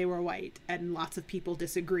as if they were white, and lots of people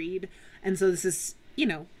disagreed. And so this is, you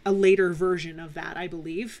know, a later version of that, I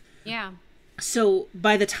believe. Yeah. So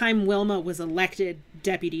by the time Wilma was elected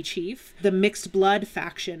deputy chief, the mixed blood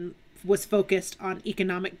faction was focused on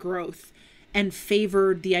economic growth and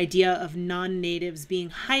favored the idea of non-natives being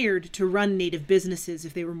hired to run native businesses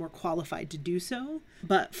if they were more qualified to do so.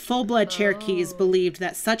 But full-blood Cherokees believed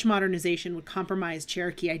that such modernization would compromise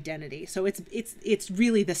Cherokee identity. So it's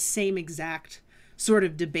really the same exact sort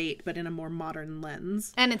of debate, but in a more modern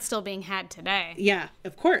lens. And it's still being had today. Yeah,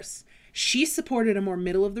 of course. She supported a more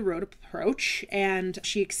middle-of-the-road approach, and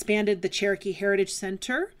she expanded the Cherokee Heritage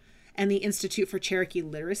Center and the Institute for Cherokee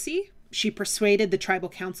Literacy. She persuaded the tribal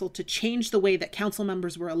council to change the way that council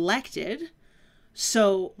members were elected.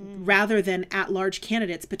 So rather than at-large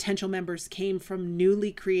candidates, potential members came from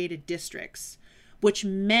newly created districts, which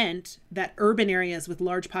meant that urban areas with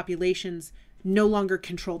large populations no longer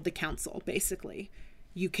controlled the council, basically.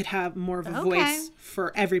 You could have more of a voice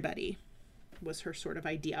for everybody, was her sort of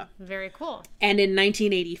idea. Very cool. And in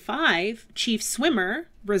 1985, Chief Swimmer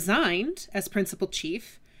resigned as principal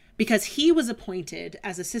chief because he was appointed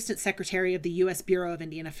as Assistant Secretary of the U.S. Bureau of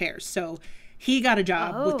Indian Affairs. So he got a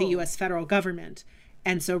job with the U.S. federal government,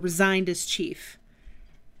 and so resigned as chief.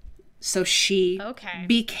 So she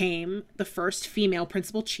became the first female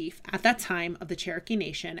principal chief at that time of the Cherokee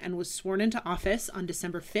Nation and was sworn into office on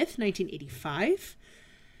December 5th, 1985.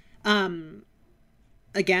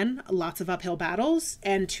 Again, lots of uphill battles,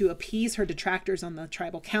 and to appease her detractors on the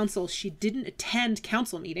tribal council, she didn't attend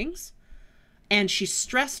council meetings. And she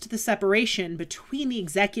stressed the separation between the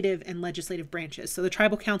executive and legislative branches. So the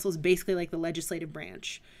tribal council is basically like the legislative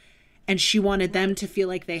branch. And she wanted them to feel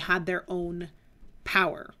like they had their own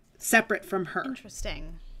power, separate from her.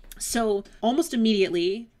 Interesting. So almost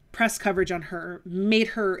immediately, press coverage on her made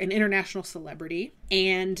her an international celebrity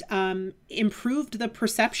and improved the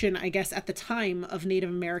perception, I guess, at the time of Native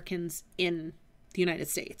Americans in the United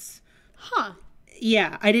States. Huh.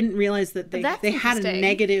 Yeah, I didn't realize that they had a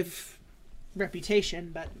negative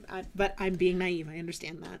reputation, but I'm being naive. I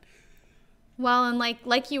understand that. Well, and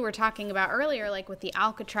like you were talking about earlier, like with the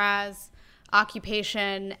Alcatraz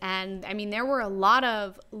occupation, and I mean, there were a lot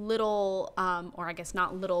of little, or I guess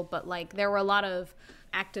not little, but like there were a lot of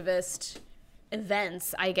activist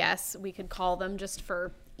events, I guess we could call them, just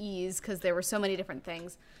for ease, because there were so many different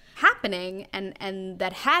things happening and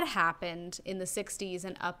that had happened in the 60s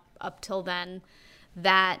and up till then,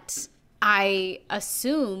 that I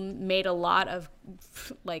assume made a lot of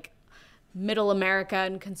like middle America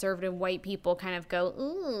and conservative white people kind of go,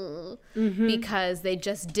 ooh, because they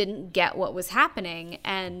just didn't get what was happening.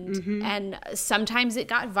 And sometimes it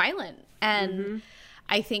got violent. And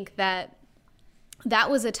I think that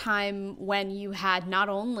was a time when you had not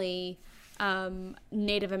only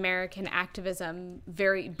Native American activism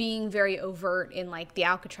being very overt in like the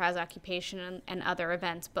Alcatraz occupation and other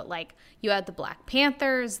events, but like you had the Black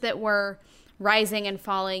Panthers that were rising and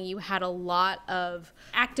falling. You had a lot of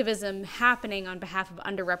activism happening on behalf of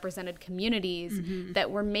underrepresented communities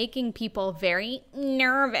that were making people very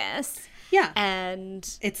nervous. Yeah. And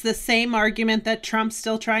it's the same argument that Trump's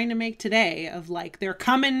still trying to make today of like, they're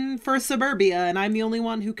coming for suburbia and I'm the only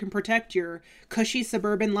one who can protect your cushy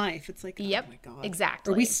suburban life. It's like, yep, oh my God.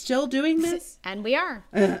 exactly. Are we still doing this? And we are.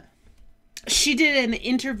 She did an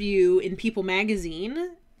interview in People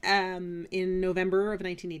magazine in November of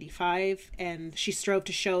 1985, and she strove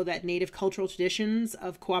to show that Native cultural traditions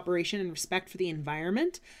of cooperation and respect for the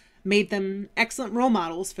environment made them excellent role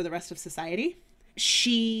models for the rest of society.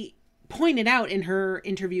 She pointed out in her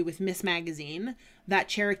interview with Miss Magazine that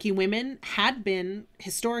Cherokee women had been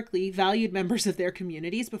historically valued members of their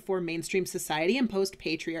communities before mainstream society imposed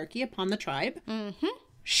patriarchy upon the tribe.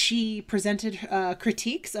 She presented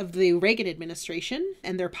critiques of the Reagan administration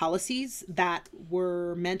and their policies that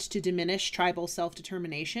were meant to diminish tribal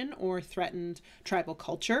self-determination or threatened tribal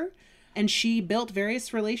culture. And she built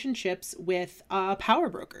various relationships with power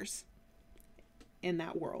brokers in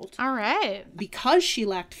that world. All right. Because she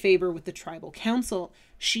lacked favor with the tribal council,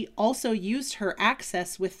 she also used her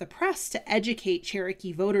access with the press to educate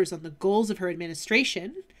Cherokee voters on the goals of her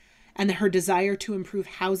administration and her desire to improve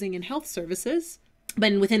housing and health services.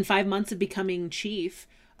 But within 5 months of becoming chief,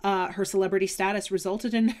 her celebrity status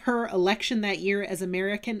resulted in her election that year as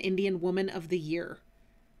American Indian Woman of the Year,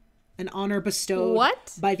 an honor bestowed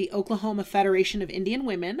by the Oklahoma Federation of Indian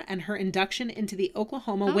Women, and her induction into the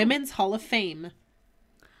Oklahoma Women's Hall of Fame.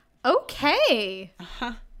 Okay.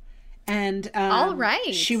 And all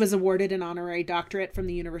right. She was awarded an honorary doctorate from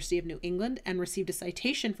the University of New England and received a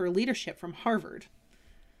citation for leadership from Harvard.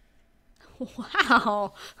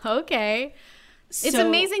 Wow. Okay. It's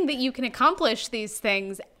amazing that you can accomplish these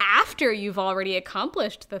things after you've already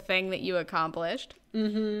accomplished the thing that you accomplished.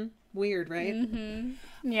 Weird, right?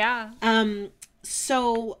 Yeah.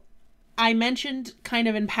 So I mentioned kind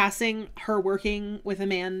of in passing her working with a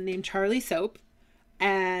man named Charlie Soap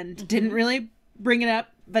and didn't really bring it up,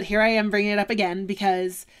 but here I am bringing it up again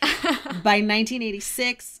because by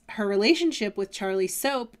 1986, her relationship with Charlie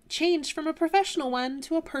Soap changed from a professional one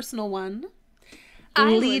to a personal one.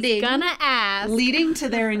 Was gonna ask. Leading to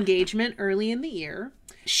their engagement early in the year.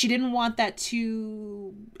 She didn't want that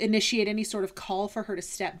to initiate any sort of call for her to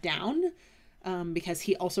step down because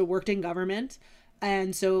he also worked in government.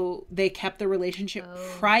 And so they kept the relationship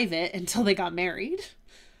private until they got married.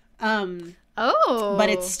 But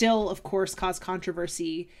it still, of course, caused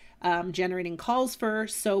controversy, generating calls for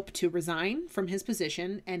Soap to resign from his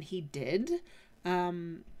position. And he did.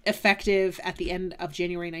 Effective at the end of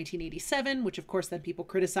January 1987, which of course then people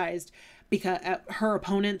criticized because her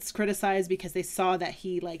opponents criticized because they saw that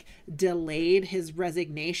he like delayed his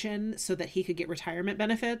resignation so that he could get retirement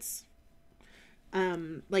benefits.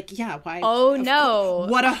 Why? Oh no.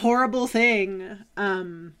 What a horrible thing.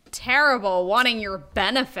 Terrible, wanting your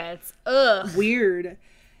benefits. Ugh. Weird.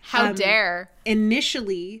 How dare.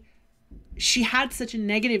 Initially, she had such a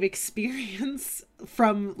negative experience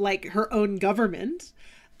from like her own government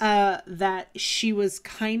that she was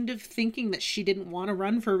kind of thinking that she didn't want to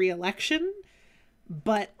run for re-election.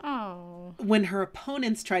 But when her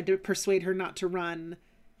opponents tried to persuade her not to run,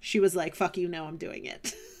 she was like, fuck you, no, I'm doing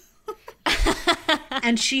it.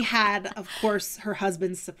 And she had, of course, her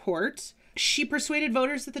husband's support. She persuaded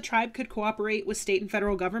voters that the tribe could cooperate with state and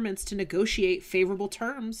federal governments to negotiate favorable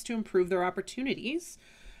terms to improve their opportunities.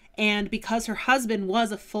 And because her husband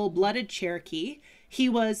was a full-blooded Cherokee, he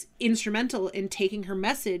was instrumental in taking her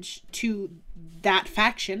message to that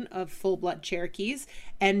faction of full-blood Cherokees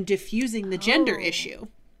and diffusing the gender issue.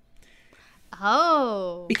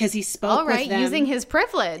 Because he spoke with them. Using his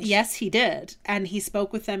privilege. Yes, he did. And he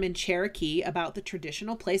spoke with them in Cherokee about the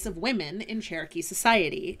traditional place of women in Cherokee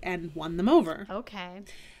society and won them over. Okay.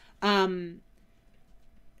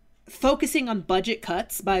 Focusing on budget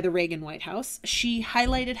cuts by the Reagan White House, she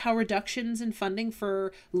highlighted how reductions in funding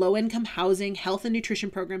for low-income housing, health and nutrition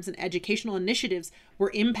programs, and educational initiatives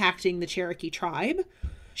were impacting the Cherokee tribe.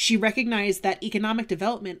 She recognized that economic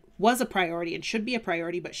development was a priority and should be a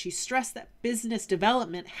priority, but she stressed that business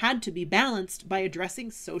development had to be balanced by addressing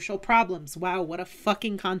social problems. Wow, what a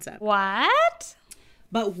fucking concept. What?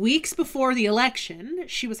 But weeks before the election,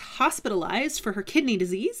 she was hospitalized for her kidney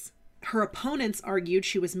disease. Her opponents argued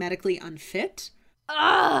she was medically unfit.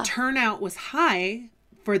 Turnout was high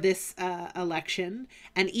for this election,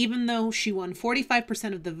 and even though she won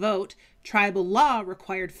 45% of the vote, tribal law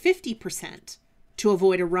required 50% to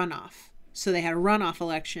avoid a runoff. So they had a runoff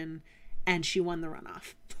election, and she won the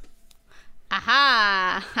runoff.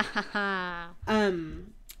 Aha!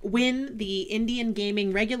 When the Indian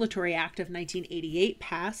Gaming Regulatory Act of 1988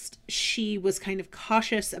 passed, she was kind of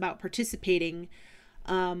cautious about participating,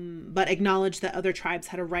 but acknowledged that other tribes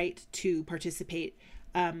had a right to participate,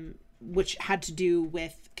 which had to do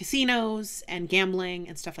with casinos and gambling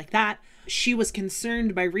and stuff like that. She was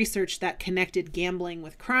concerned by research that connected gambling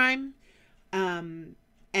with crime, and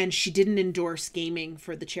she didn't endorse gaming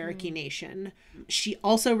for the Cherokee Nation. She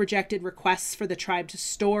also rejected requests for the tribe to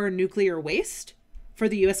store nuclear waste for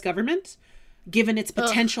the U.S. government, given its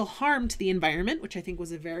potential harm to the environment, which I think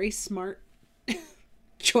was a very smart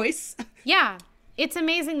choice. Yeah. It's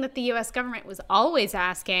amazing that the U.S. government was always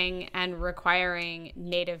asking and requiring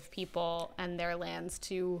Native people and their lands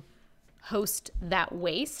to host that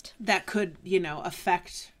waste. That could,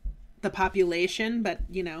 affect the population, but,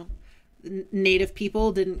 Native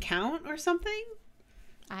people didn't count or something?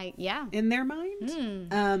 In their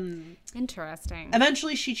mind. Interesting.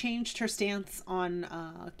 Eventually, she changed her stance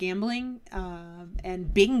on gambling,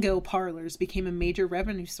 and bingo parlors became a major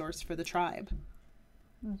revenue source for the tribe.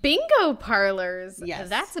 Bingo parlors. Yes.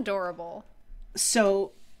 That's adorable.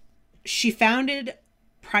 So she founded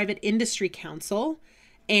Private Industry Council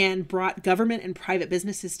and brought government and private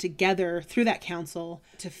businesses together through that council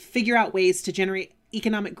to figure out ways to generate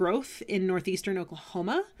economic growth in northeastern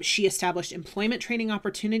Oklahoma. She established employment training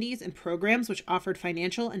opportunities and programs which offered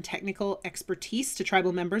financial and technical expertise to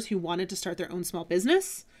tribal members who wanted to start their own small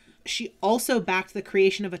business. She also backed the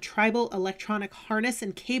creation of a tribal electronic harness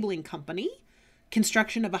and cabling company,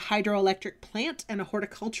 construction of a hydroelectric plant, and a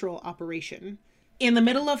horticultural operation. In the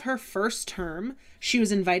middle of her first term, she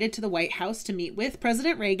was invited to the White House to meet with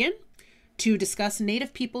President Reagan to discuss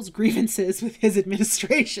Native people's grievances with his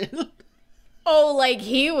administration. Oh, like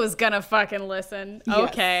he was gonna fucking listen. Yes.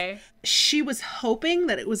 Okay. She was hoping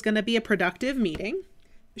that it was going to be a productive meeting.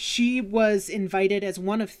 She was invited as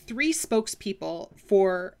one of 3 spokespeople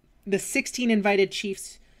for the 16 invited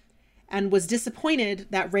chiefs, and was disappointed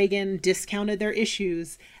that Reagan discounted their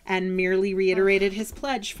issues and merely reiterated his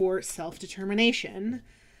pledge for self-determination.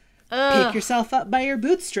 Pick yourself up by your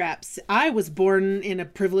bootstraps. I was born in a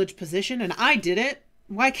privileged position and I did it.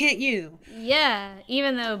 Why can't you? Yeah,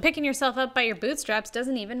 even though picking yourself up by your bootstraps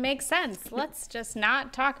doesn't even make sense. Let's just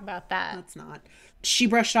not talk about that. Let's not. She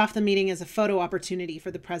brushed off the meeting as a photo opportunity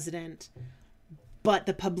for the president, but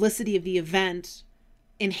the publicity of the event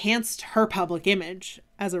enhanced her public image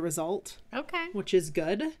as a result. Okay. Which is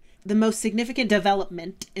good. The most significant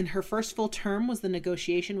development in her first full term was the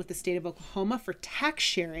negotiation with the state of Oklahoma for tax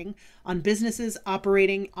sharing on businesses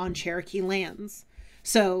operating on Cherokee lands.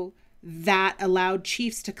 So that allowed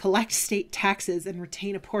chiefs to collect state taxes and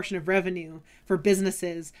retain a portion of revenue for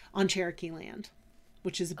businesses on Cherokee land,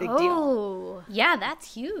 which is a big deal. Oh, yeah,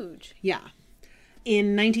 that's huge. Yeah.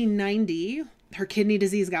 In 1990, her kidney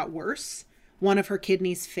disease got worse. One of her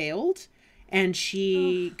kidneys failed, and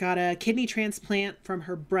she got a kidney transplant from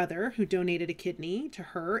her brother, who donated a kidney to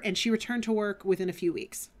her, and she returned to work within a few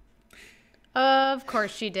weeks. Of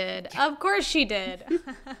course she did. Of course she did.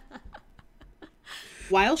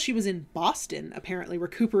 While she was in Boston, apparently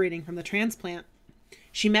recuperating from the transplant,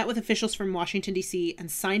 she met with officials from Washington, D.C.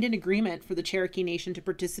 and signed an agreement for the Cherokee Nation to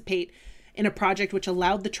participate in a project which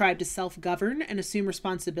allowed the tribe to self-govern and assume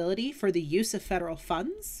responsibility for the use of federal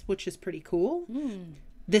funds, which is pretty cool.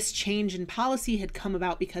 This change in policy had come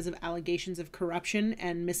about because of allegations of corruption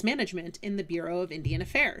and mismanagement in the Bureau of Indian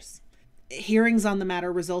Affairs. Hearings on the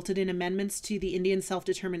matter resulted in amendments to the Indian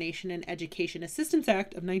Self-Determination and Education Assistance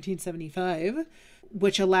Act of 1975,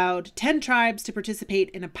 which allowed 10 tribes to participate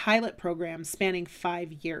in a pilot program spanning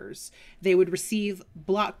 5 years. They would receive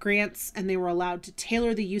block grants, and they were allowed to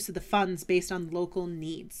tailor the use of the funds based on local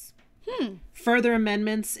needs. Further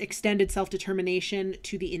amendments extended self-determination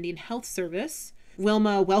to the Indian Health Service.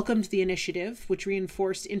 Wilma welcomed the initiative, which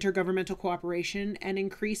reinforced intergovernmental cooperation and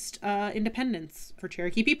increased independence for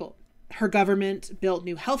Cherokee people. Her government built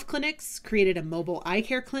new health clinics, created a mobile eye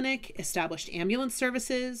care clinic, established ambulance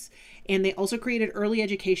services, and they also created early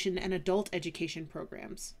education and adult education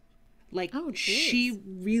programs. Like, she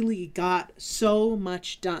really got so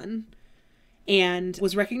much done, and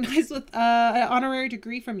was recognized with an honorary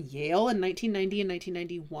degree from Yale in 1990 and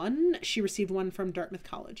 1991. She received one from Dartmouth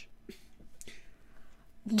College.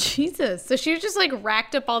 Jesus. So she was just like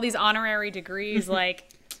racked up all these honorary degrees, like,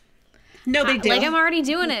 no big deal. Like, I'm already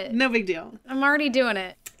doing it. No big deal. I'm already doing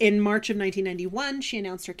it. In March of 1991, she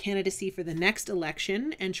announced her candidacy for the next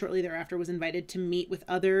election, and shortly thereafter was invited to meet with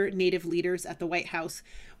other Native leaders at the White House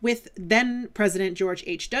with then President George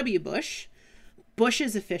H.W. Bush.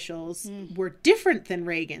 Bush's officials were different than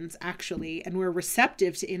Reagan's, actually, and were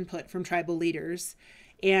receptive to input from tribal leaders.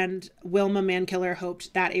 And Wilma Mankiller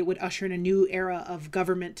hoped that it would usher in a new era of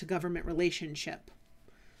government-to-government relationship,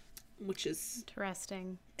 which is...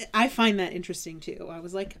 Interesting. I find that interesting, too. I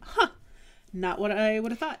was like, not what I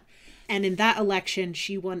would have thought. And in that election,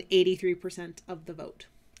 she won 83% of the vote.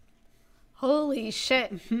 Holy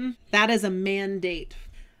shit. Mm-hmm. That is a mandate.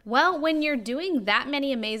 Well, when you're doing that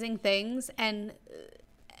many amazing things and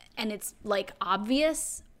it's like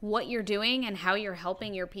obvious what you're doing and how you're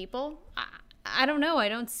helping your people, I don't know. I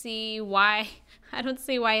don't see why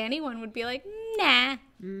anyone would be like, nah.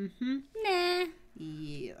 Mm-hmm. Nah.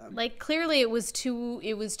 Yeah. Like, clearly it was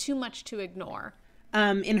too much to ignore.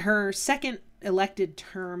 In her second elected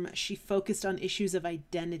term, she focused on issues of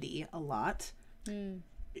identity a lot.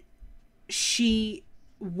 She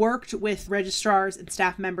worked with registrars and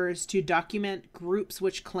staff members to document groups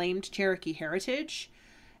which claimed Cherokee heritage,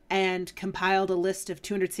 and compiled a list of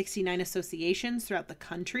 269 associations throughout the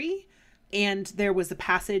country. And there was the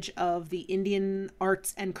passage of the Indian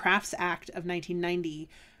Arts and Crafts Act of 1990,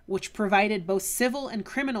 which provided both civil and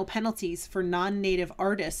criminal penalties for non-native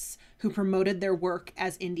artists who promoted their work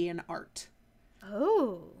as Indian art.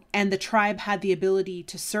 Oh. And the tribe had the ability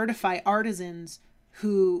to certify artisans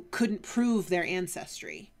who couldn't prove their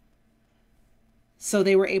ancestry. So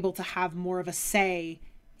they were able to have more of a say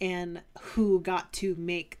in who got to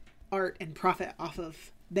make art and profit off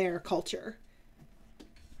of their culture.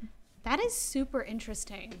 That is super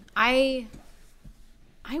interesting. I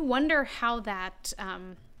wonder how that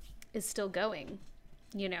is still going,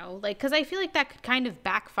 you know, like, because I feel like that could kind of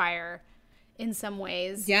backfire in some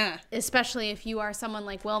ways. Yeah. Especially if you are someone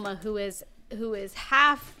like Wilma who is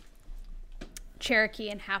half Cherokee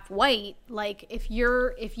and half white. Like, if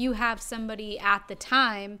you have somebody at the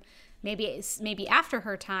time, maybe after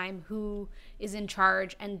her time, who is in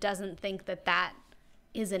charge and doesn't think that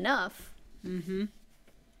is enough. Mm-hmm.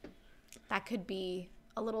 That could be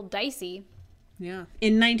a little dicey. Yeah.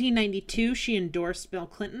 In 1992, she endorsed Bill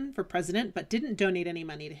Clinton for president, but didn't donate any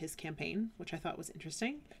money to his campaign, which I thought was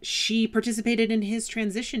interesting. She participated in his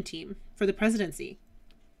transition team for the presidency.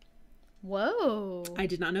 Whoa. I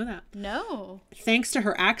did not know that. No. Thanks to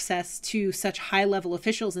her access to such high-level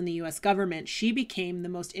officials in the U.S. government, she became the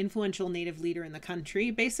most influential Native leader in the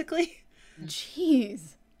country, basically.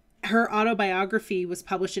 Jeez. Her autobiography was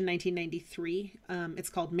published in 1993. It's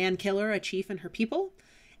called Mankiller, A Chief and Her People,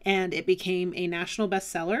 and it became a national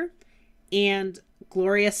bestseller. And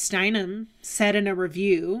Gloria Steinem said in a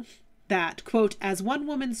review that, quote, "As one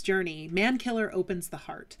woman's journey, Mankiller opens the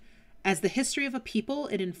heart. As the history of a people,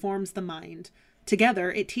 it informs the mind.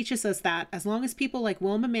 Together, it teaches us that, as long as people like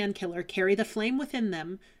Wilma Mankiller carry the flame within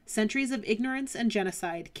them, centuries of ignorance and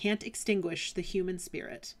genocide can't extinguish the human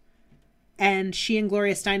spirit." And she and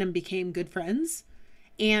Gloria Steinem became good friends.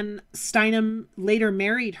 And Steinem later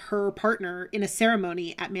married her partner in a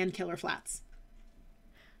ceremony at Mankiller Flats.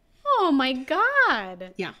 Oh my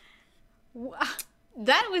God. Yeah.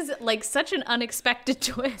 That was like such an unexpected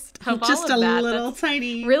twist of Just all of that. a little That's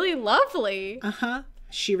tiny. really lovely. Uh-huh.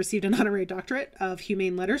 She received an honorary doctorate of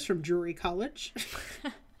humane letters from Drury College.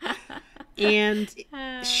 And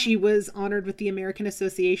she was honored with the American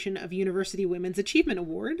Association of University Women's Achievement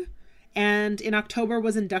Award. And in October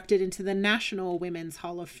was inducted into the National Women's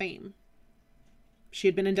Hall of Fame. She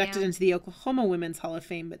had been inducted into the Oklahoma Women's Hall of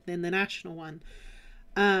Fame, but then the national one.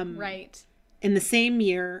 Right. In the same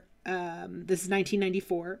year, this is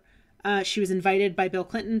 1994, she was invited by Bill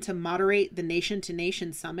Clinton to moderate the Nation to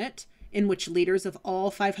Nation Summit, in which leaders of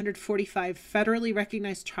all 545 federally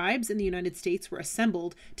recognized tribes in the United States were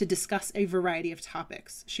assembled to discuss a variety of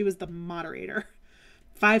topics. She was the moderator.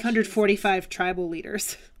 545 tribal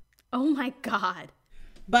leaders. Oh my God.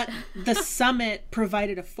 But the summit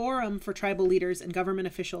provided a forum for tribal leaders and government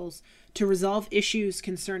officials to resolve issues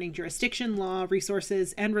concerning jurisdiction, law,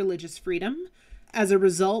 resources, and religious freedom. As a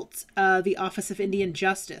result, the Office of Indian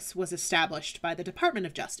Justice was established by the Department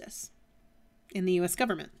of Justice in the U.S.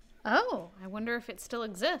 government. Oh, I wonder if it still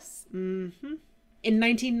exists. In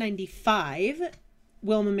 1995,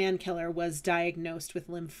 Wilma Mankiller was diagnosed with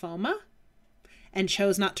lymphoma and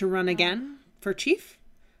chose not to run again for chief,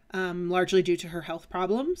 largely due to her health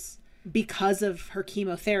problems. Because of her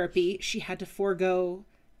chemotherapy, she had to forego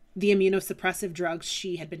the immunosuppressive drugs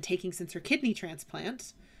she had been taking since her kidney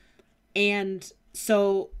transplant. And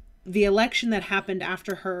so the election that happened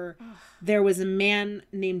after her, there was a man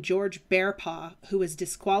named George Bearpaw who was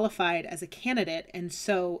disqualified as a candidate, and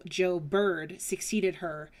so Joe Byrd succeeded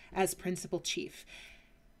her as principal chief.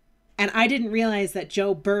 And I didn't realize that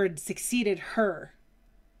Joe Byrd succeeded her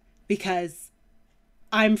because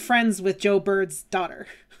I'm friends with Joe Bird's daughter.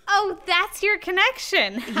 Oh, that's your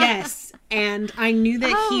connection. Yes, and I knew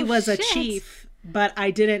that he was a shit. chief, but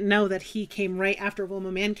I didn't know that he came right after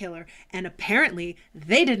Wilma Mankiller, and apparently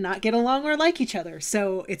they did not get along or like each other,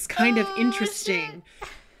 so it's kind of interesting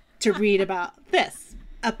to read about this.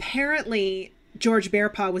 Apparently, George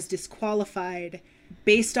Bearpaw was disqualified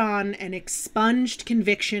based on an expunged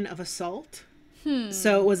conviction of assault.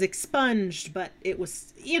 So it was expunged, but it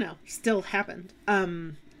was, still happened.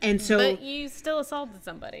 And so But you still assaulted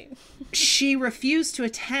somebody. she refused to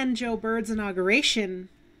attend Joe Bird's inauguration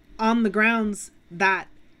on the grounds that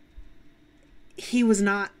he was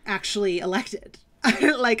not actually elected.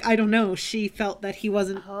 I don't know. She felt that he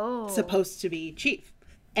wasn't supposed to be chief.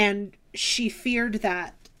 And she feared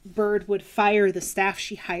that Byrd would fire the staff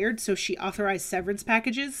she hired, so she authorized severance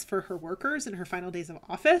packages for her workers in her final days of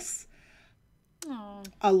office.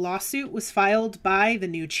 A lawsuit was filed by the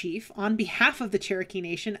new chief on behalf of the Cherokee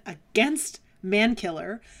Nation against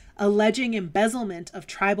Mankiller, alleging embezzlement of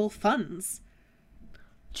tribal funds.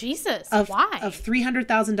 Jesus, Why? why? Of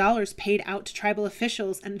 $300,000 paid out to tribal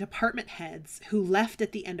officials and department heads who left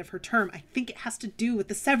at the end of her term. I think it has to do with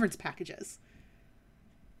the severance packages.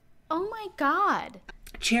 Oh my God.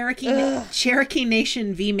 Cherokee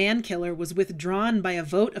Nation v. Mankiller was withdrawn by a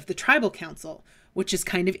vote of the tribal council, which is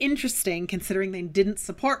kind of interesting considering they didn't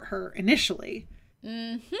support her initially.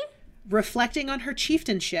 Reflecting on her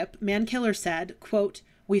chieftainship, Mankiller said, quote,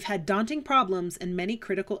 "We've had daunting problems in many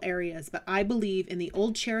critical areas, but I believe in the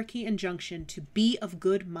old Cherokee injunction to be of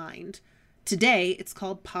good mind. Today, it's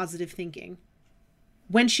called positive thinking."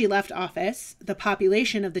 When she left office, the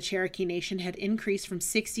population of the Cherokee Nation had increased from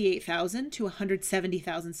 68,000 to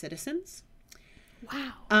 170,000 citizens.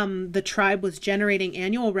 Wow. The tribe was generating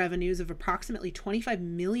annual revenues of approximately $25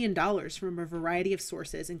 million from a variety of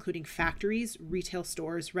sources, including factories, retail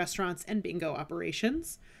stores, restaurants, and bingo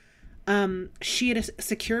operations. She had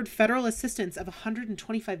secured federal assistance of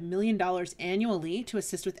 $125 million annually to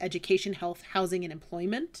assist with education, health, housing, and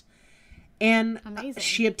employment. And Amazing.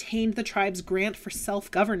 She obtained the tribe's grant for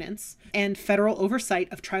self-governance, and federal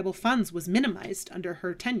oversight of tribal funds was minimized under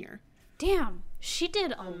her tenure. Damn, she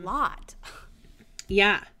did a lot.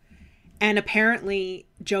 Yeah. And apparently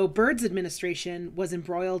Joe Bird's administration was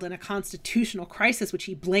embroiled in a constitutional crisis, which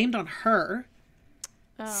he blamed on her,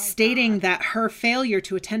 stating that her failure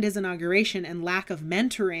to attend his inauguration and lack of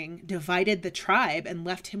mentoring divided the tribe and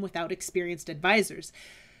left him without experienced advisors.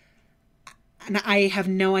 And I have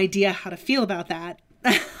no idea how to feel about that.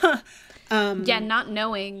 Yeah, not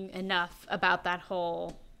knowing enough about that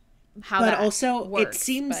whole how But that also, works, it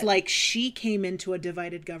seems but- like she came into a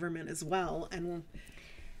divided government as well. And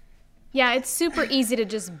Yeah, it's super easy to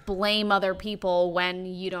just blame other people when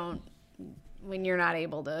you're not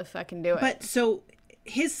able to fucking do it. But so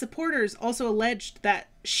his supporters also alleged that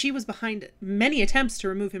she was behind many attempts to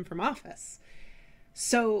remove him from office.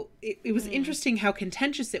 So it was interesting how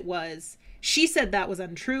contentious it was. She said that was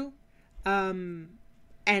untrue. And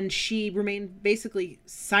she remained basically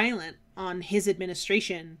silent on his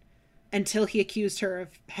administration until he accused her of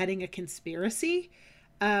heading a conspiracy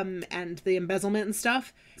and the embezzlement and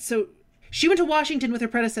stuff. So she went to Washington with her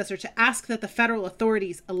predecessor to ask that the federal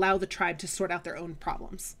authorities allow the tribe to sort out their own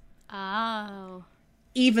problems. Oh.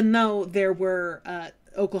 Even though there were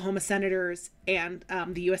Oklahoma senators and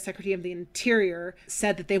the U.S. Secretary of the Interior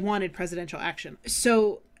said that they wanted presidential action.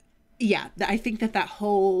 So, yeah, I think that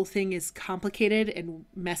whole thing is complicated and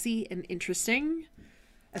messy and interesting,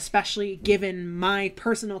 especially given my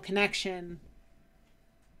personal connection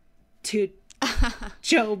to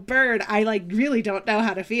Joe Byrd. I really don't know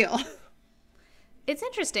how to feel. It's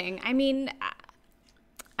interesting. I mean,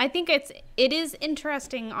 I think it is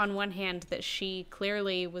interesting on one hand that she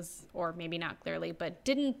clearly was, or maybe not clearly, but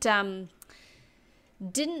didn't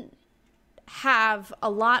have a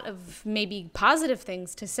lot of maybe positive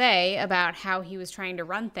things to say about how he was trying to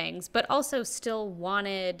run things, but also still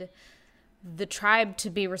wanted the tribe to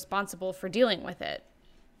be responsible for dealing with it.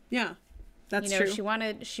 Yeah. That's you know, true.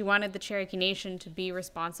 She wanted the Cherokee Nation to be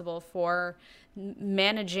responsible for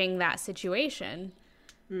managing that situation.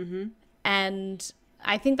 Mm-hmm. And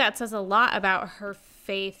I think that says a lot about her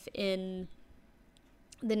faith in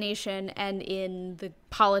the nation and in the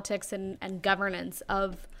politics and governance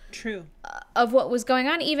of True. Of what was going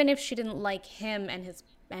on, even if she didn't like him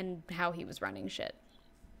and how he was running shit.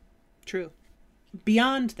 True.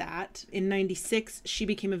 Beyond that, in 96, she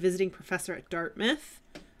became a visiting professor at Dartmouth,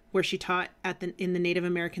 where she taught in the Native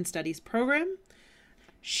American Studies program.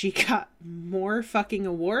 She got more fucking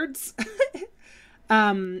awards.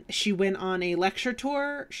 She went on a lecture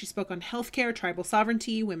tour. She spoke on healthcare, tribal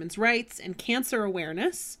sovereignty, women's rights, and cancer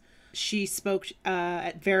awareness. She spoke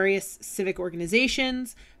at various civic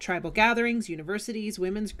organizations, tribal gatherings, universities,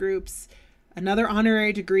 women's groups, another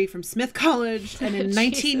honorary degree from Smith College. And in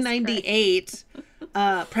 1998,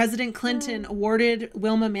 President Clinton awarded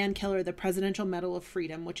Wilma Mankiller the Presidential Medal of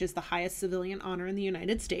Freedom, which is the highest civilian honor in the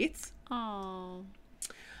United States. Oh.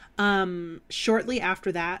 Shortly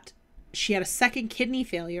after that, she had a second kidney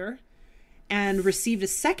failure and received a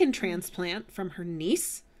second transplant from her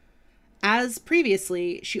niece. As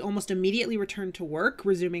previously, she almost immediately returned to work,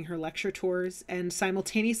 resuming her lecture tours and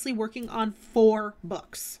simultaneously working on 4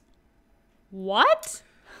 books. What?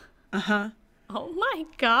 Uh-huh. Oh my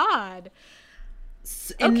God.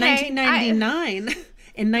 In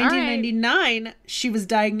 1999, she was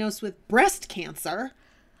diagnosed with breast cancer.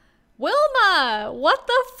 Wilma, what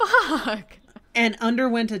the fuck? And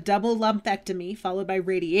underwent a double lumpectomy followed by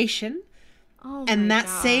radiation. Oh and my that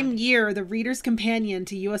God. same year, the Reader's Companion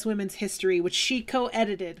to U.S. Women's History, which she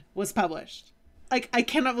co-edited, was published. Like, I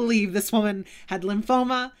cannot believe this woman had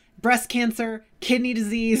lymphoma, breast cancer, kidney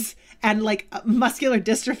disease, and, like, muscular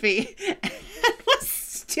dystrophy. And was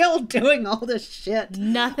still doing all this shit.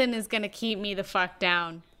 Nothing is going to keep me the fuck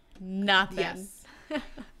down. Nothing. Yes.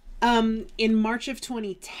 In March of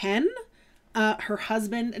 2010, her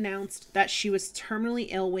husband announced that she was terminally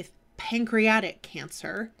ill with pancreatic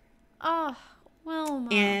cancer. Oh, Wilma.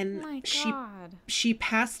 And my God. she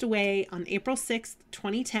passed away on April 6th,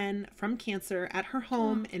 2010 from cancer at her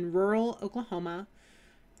home in rural Oklahoma.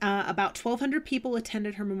 About 1,200 people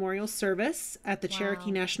attended her memorial service at the Cherokee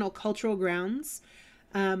National Cultural Grounds.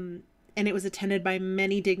 And it was attended by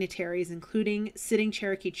many dignitaries, including sitting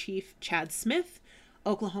Cherokee Chief Chad Smith,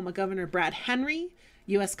 Oklahoma Governor Brad Henry,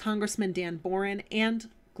 U.S. Congressman Dan Boren, and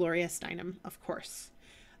Gloria Steinem, of course.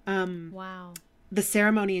 Wow. The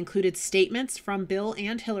ceremony included statements from Bill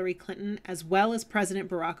and Hillary Clinton, as well as President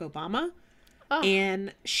Barack Obama. Oh.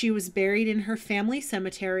 And she was buried in her family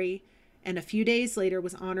cemetery, and a few days later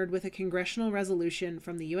was honored with a congressional resolution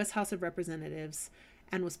from the U.S. House of Representatives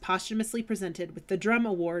and was posthumously presented with the Drum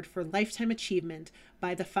Award for Lifetime Achievement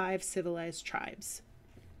by the 5 Civilized Tribes.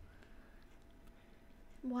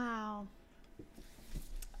 Wow.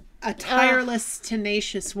 A tireless,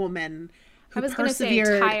 tenacious woman who I was gonna say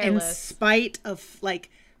persevered in tireless. spite of,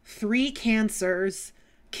 like, 3 cancers,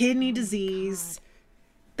 kidney disease,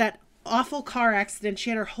 that awful car accident. She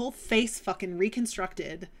had her whole face fucking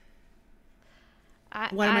reconstructed.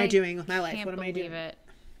 What am I doing with my life? What am I doing? It.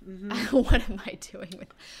 Mm-hmm. What am I doing with?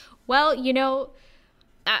 Well, you know,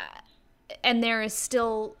 and there is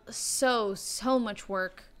still so much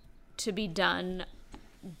work to be done,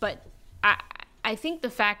 but I think the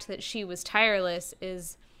fact that she was tireless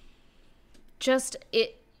is just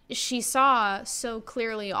it. She saw so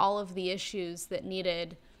clearly all of the issues that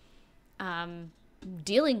needed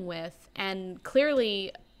dealing with, and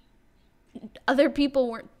clearly other people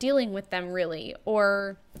weren't dealing with them really,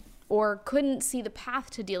 or couldn't see the path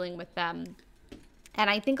to dealing with them. And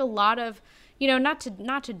I think a lot of, you know, not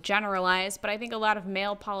to generalize, but I think a lot of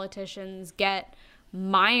male politicians get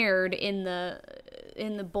mired in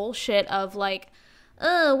the bullshit of like,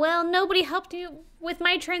 oh, well, nobody helped you with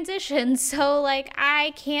my transition, so like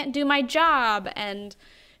I can't do my job. And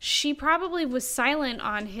she probably was silent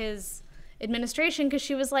on his administration because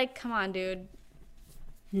she was like, come on, dude.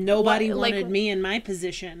 Nobody wanted me in my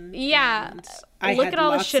position. Yeah. Look at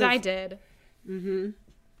all the shit I did. Mm-hmm.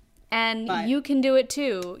 And you can do it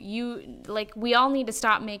too. We all need to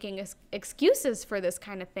stop making excuses for this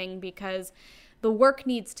kind of thing because the work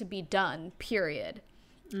needs to be done, period.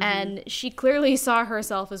 Mm-hmm. And she clearly saw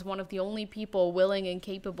herself as one of the only people willing and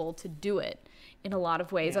capable to do it in a lot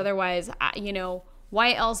of ways. Yeah. Otherwise, you know,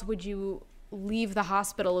 why else would you leave the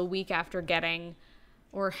hospital a week after getting,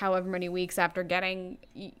 or however many weeks after getting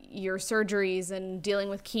your surgeries and dealing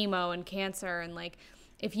with chemo and cancer? And like,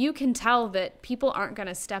 if you can tell that people aren't going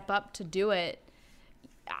to step up to do it,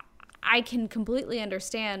 I can completely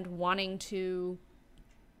understand wanting to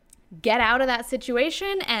get out of that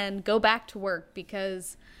situation and go back to work,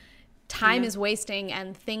 because time is wasting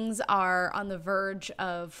and things are on the verge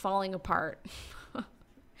of falling apart.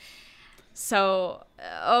 So,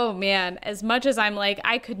 oh man, as much as I'm like,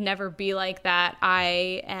 I could never be like that,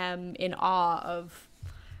 I am in awe of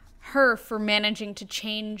her for managing to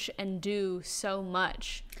change and do so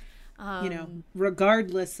much.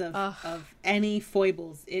 Regardless of any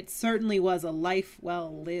foibles, it certainly was a life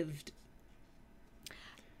well lived.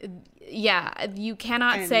 Yeah, you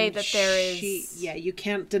cannot say that there is... you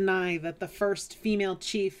can't deny that the first female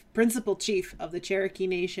principal chief of the Cherokee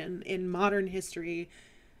Nation in modern history,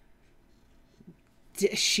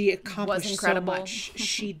 she accomplished so much.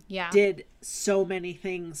 She did so many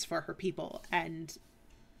things for her people, and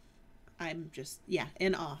I'm just,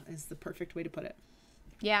 in awe is the perfect way to put it.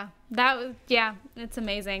 Yeah, it's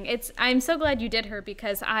amazing. I'm so glad you did her,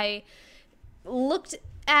 because I looked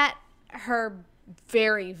at her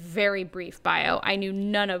very, very brief bio. I knew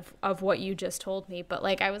none of what you just told me, but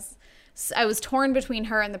like I was torn between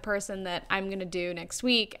her and the person that I'm going to do next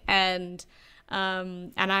week. And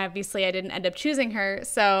I didn't end up choosing her.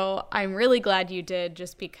 So I'm really glad you did,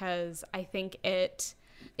 just because I think it's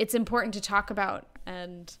important to talk about,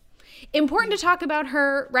 and important to talk about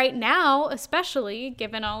her right now, especially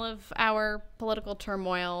given all of our political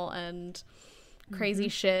turmoil and crazy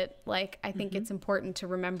shit. Like, I think it's important to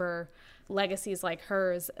remember legacies like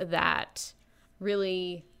hers that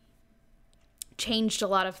really changed a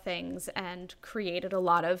lot of things and created a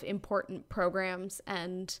lot of important programs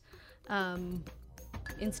and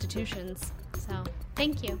institutions. So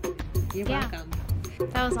thank you. You're welcome.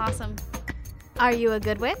 That was awesome. Are you a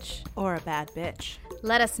good witch? Or a bad bitch?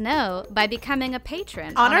 Let us know by becoming a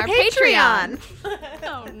patron on our Patreon.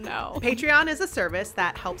 Oh no. Patreon is a service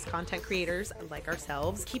that helps content creators like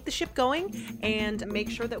ourselves keep the ship going and make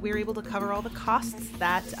sure that we're able to cover all the costs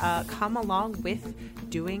that come along with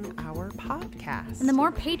doing our podcast. And the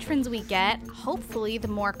more patrons we get, hopefully the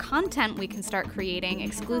more content we can start creating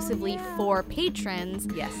exclusively for patrons.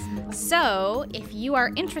 Yes. So if you are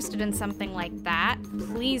interested in something like that,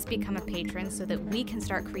 please become a patron so that we can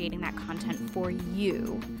start creating that content for you.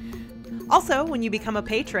 Also, when you become a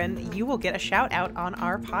patron, you will get a shout out on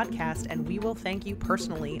our podcast, and we will thank you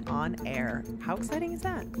personally on air. How exciting is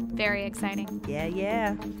that? Very exciting.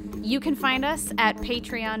 Yeah. You can find us at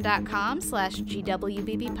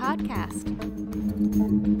patreon.com/GWBB podcast.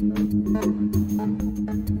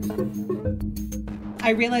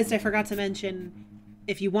 I realized I forgot to mention,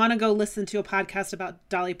 if you want to go listen to a podcast about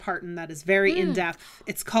Dolly Parton that is very in-depth,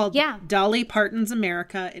 it's called Dolly Parton's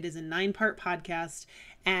America. It is a 9-part podcast,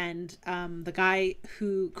 and the guy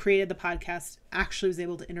who created the podcast actually was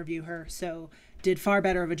able to interview her, so did far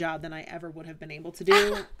better of a job than I ever would have been able to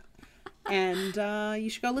do. And you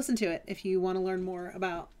should go listen to it if you want to learn more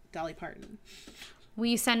about Dolly Parton. Will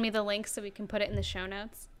you send me the link so we can put it in the show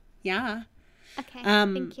notes? Yeah. Okay,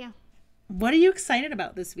 thank you. What are you excited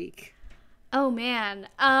about this week? Oh, man.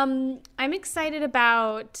 I'm excited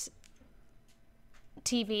about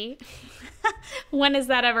TV. When is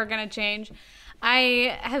that ever going to change?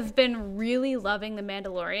 I have been really loving The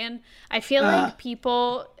Mandalorian. I feel like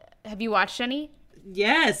people... Have you watched any?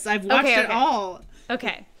 Yes, I've watched it all.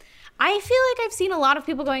 Okay. I feel like I've seen a lot of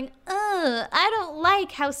people going, I don't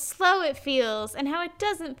like how slow it feels and how it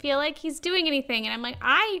doesn't feel like he's doing anything. And I'm like,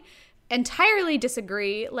 I entirely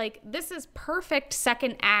disagree. Like, this is perfect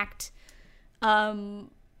second act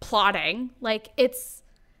plotting. Like, it's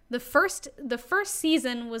the first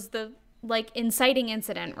season was the like inciting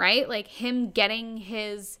incident, right? Like him getting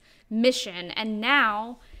his mission, and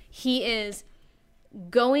now he is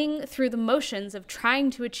going through the motions of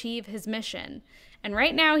trying to achieve his mission. And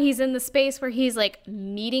right now he's in the space where he's like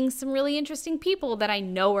meeting some really interesting people that I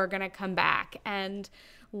know are going to come back and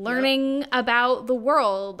learning about the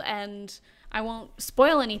world. And I won't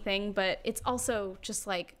spoil anything, but it's also just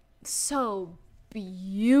like so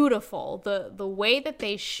beautiful. The way that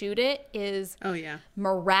they shoot it is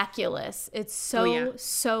miraculous. It's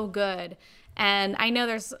so good. And I know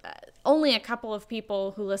there's only a couple of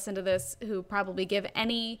people who listen to this who probably give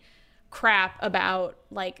any crap about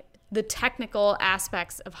like the technical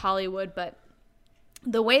aspects of Hollywood, but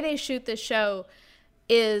the way they shoot this show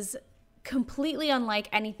is completely unlike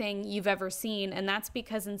anything you've ever seen. And that's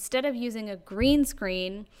because instead of using a green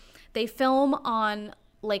screen, they film on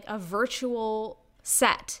like a virtual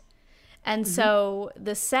set. And so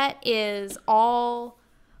the set is all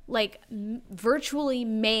like virtually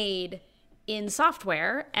made in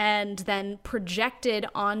software and then projected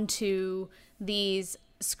onto these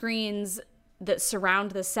screens that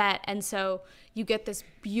surround the set. And so you get this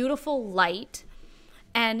beautiful light,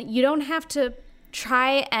 and you don't have to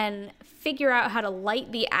try and figure out how to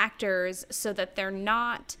light the actors so that they're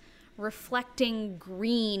not reflecting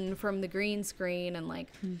green from the green screen and like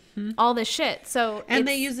all this shit. So and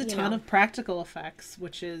they use a ton of practical effects,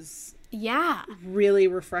 which is really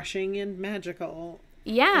refreshing and magical.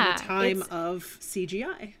 Yeah, in a time of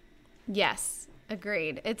CGI. Yes,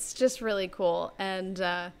 agreed. It's just really cool, and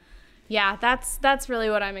that's really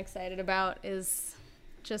what I'm excited about. Is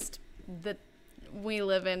just that we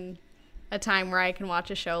live in a time where I can watch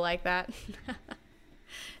a show like that.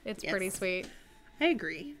 It's pretty sweet. I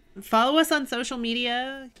agree. Follow us on social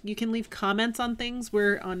media. You can leave comments on things.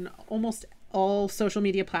 We're on almost all social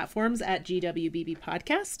media platforms at GWBB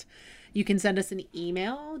Podcast. You can send us an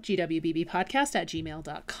email,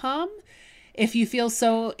 gwbbpodcast@gmail.com. If you feel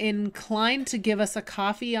so inclined to give us a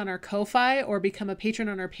coffee on our Ko-Fi or become a patron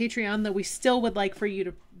on our Patreon, though we still would like for you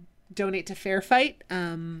to donate to Fair Fight,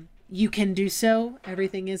 you can do so.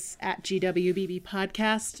 Everything is at GWBB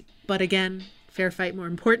Podcast. But again, Fair Fight more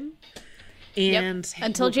important. And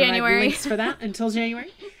until we'll January. Links for that until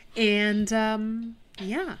January. And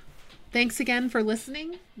thanks again for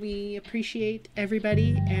listening. We appreciate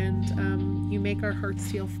everybody, and you make our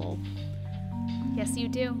hearts feel full. Yes, you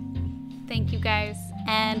do. Thank you, guys.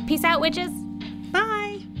 And peace out, witches.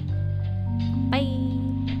 Bye. Bye.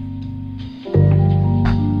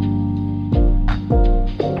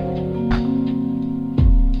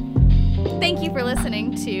 Thank you for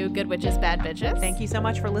listening to Good Witches, Bad Bitches. Thank you so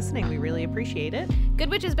much for listening. We really appreciate it. Good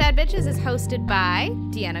Witches, Bad Bitches is hosted by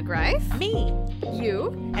Deanna Greif. Me.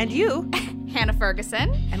 You. And you. Hannah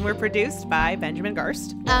Ferguson. And we're produced by Benjamin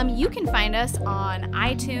Garst. You can find us on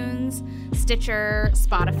iTunes, Stitcher,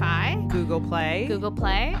 Spotify, Google Play.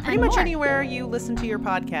 Pretty much anywhere you listen to your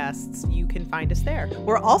podcasts, you can find us there.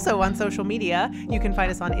 We're also on social media. You can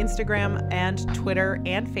find us on Instagram and Twitter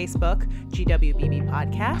and Facebook, GWBB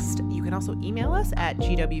Podcast. You can also email us at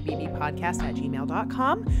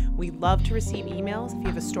gwbbpodcast@gmail.com. We love to receive emails. If you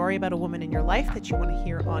have a story about a woman in your life that you want to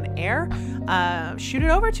hear on air, shoot it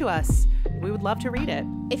over to us. We would love to read it.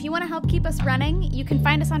 If you want to help keep us running, you can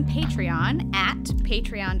find us on Patreon at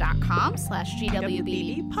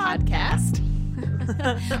patreon.com/GWBB podcast.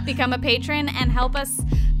 Become a patron and help us,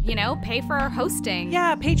 pay for our hosting.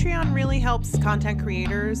 Yeah, Patreon really helps content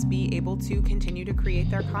creators be able to continue to create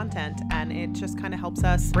their content, and it just kind of helps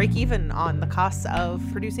us break even on the costs of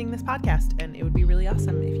producing this podcast, and it would be really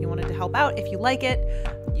awesome if you wanted to help out. If you like it,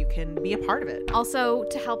 you can be a part of it. Also,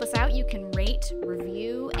 to help us out, you can rate,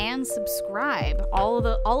 review, and subscribe. All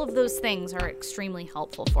of those things are extremely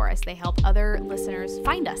helpful for us. They help other listeners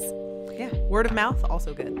find us. Yeah, word of mouth,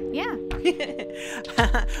 also good. Yeah.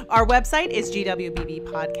 Our website is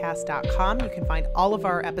gwbbpodcast.com. You can find all of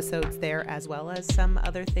our episodes there, as well as some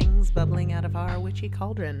other things bubbling out of our witchy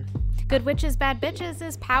cauldron. Good Witches, Bad Bitches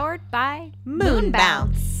is powered by Moon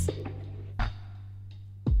Bounce.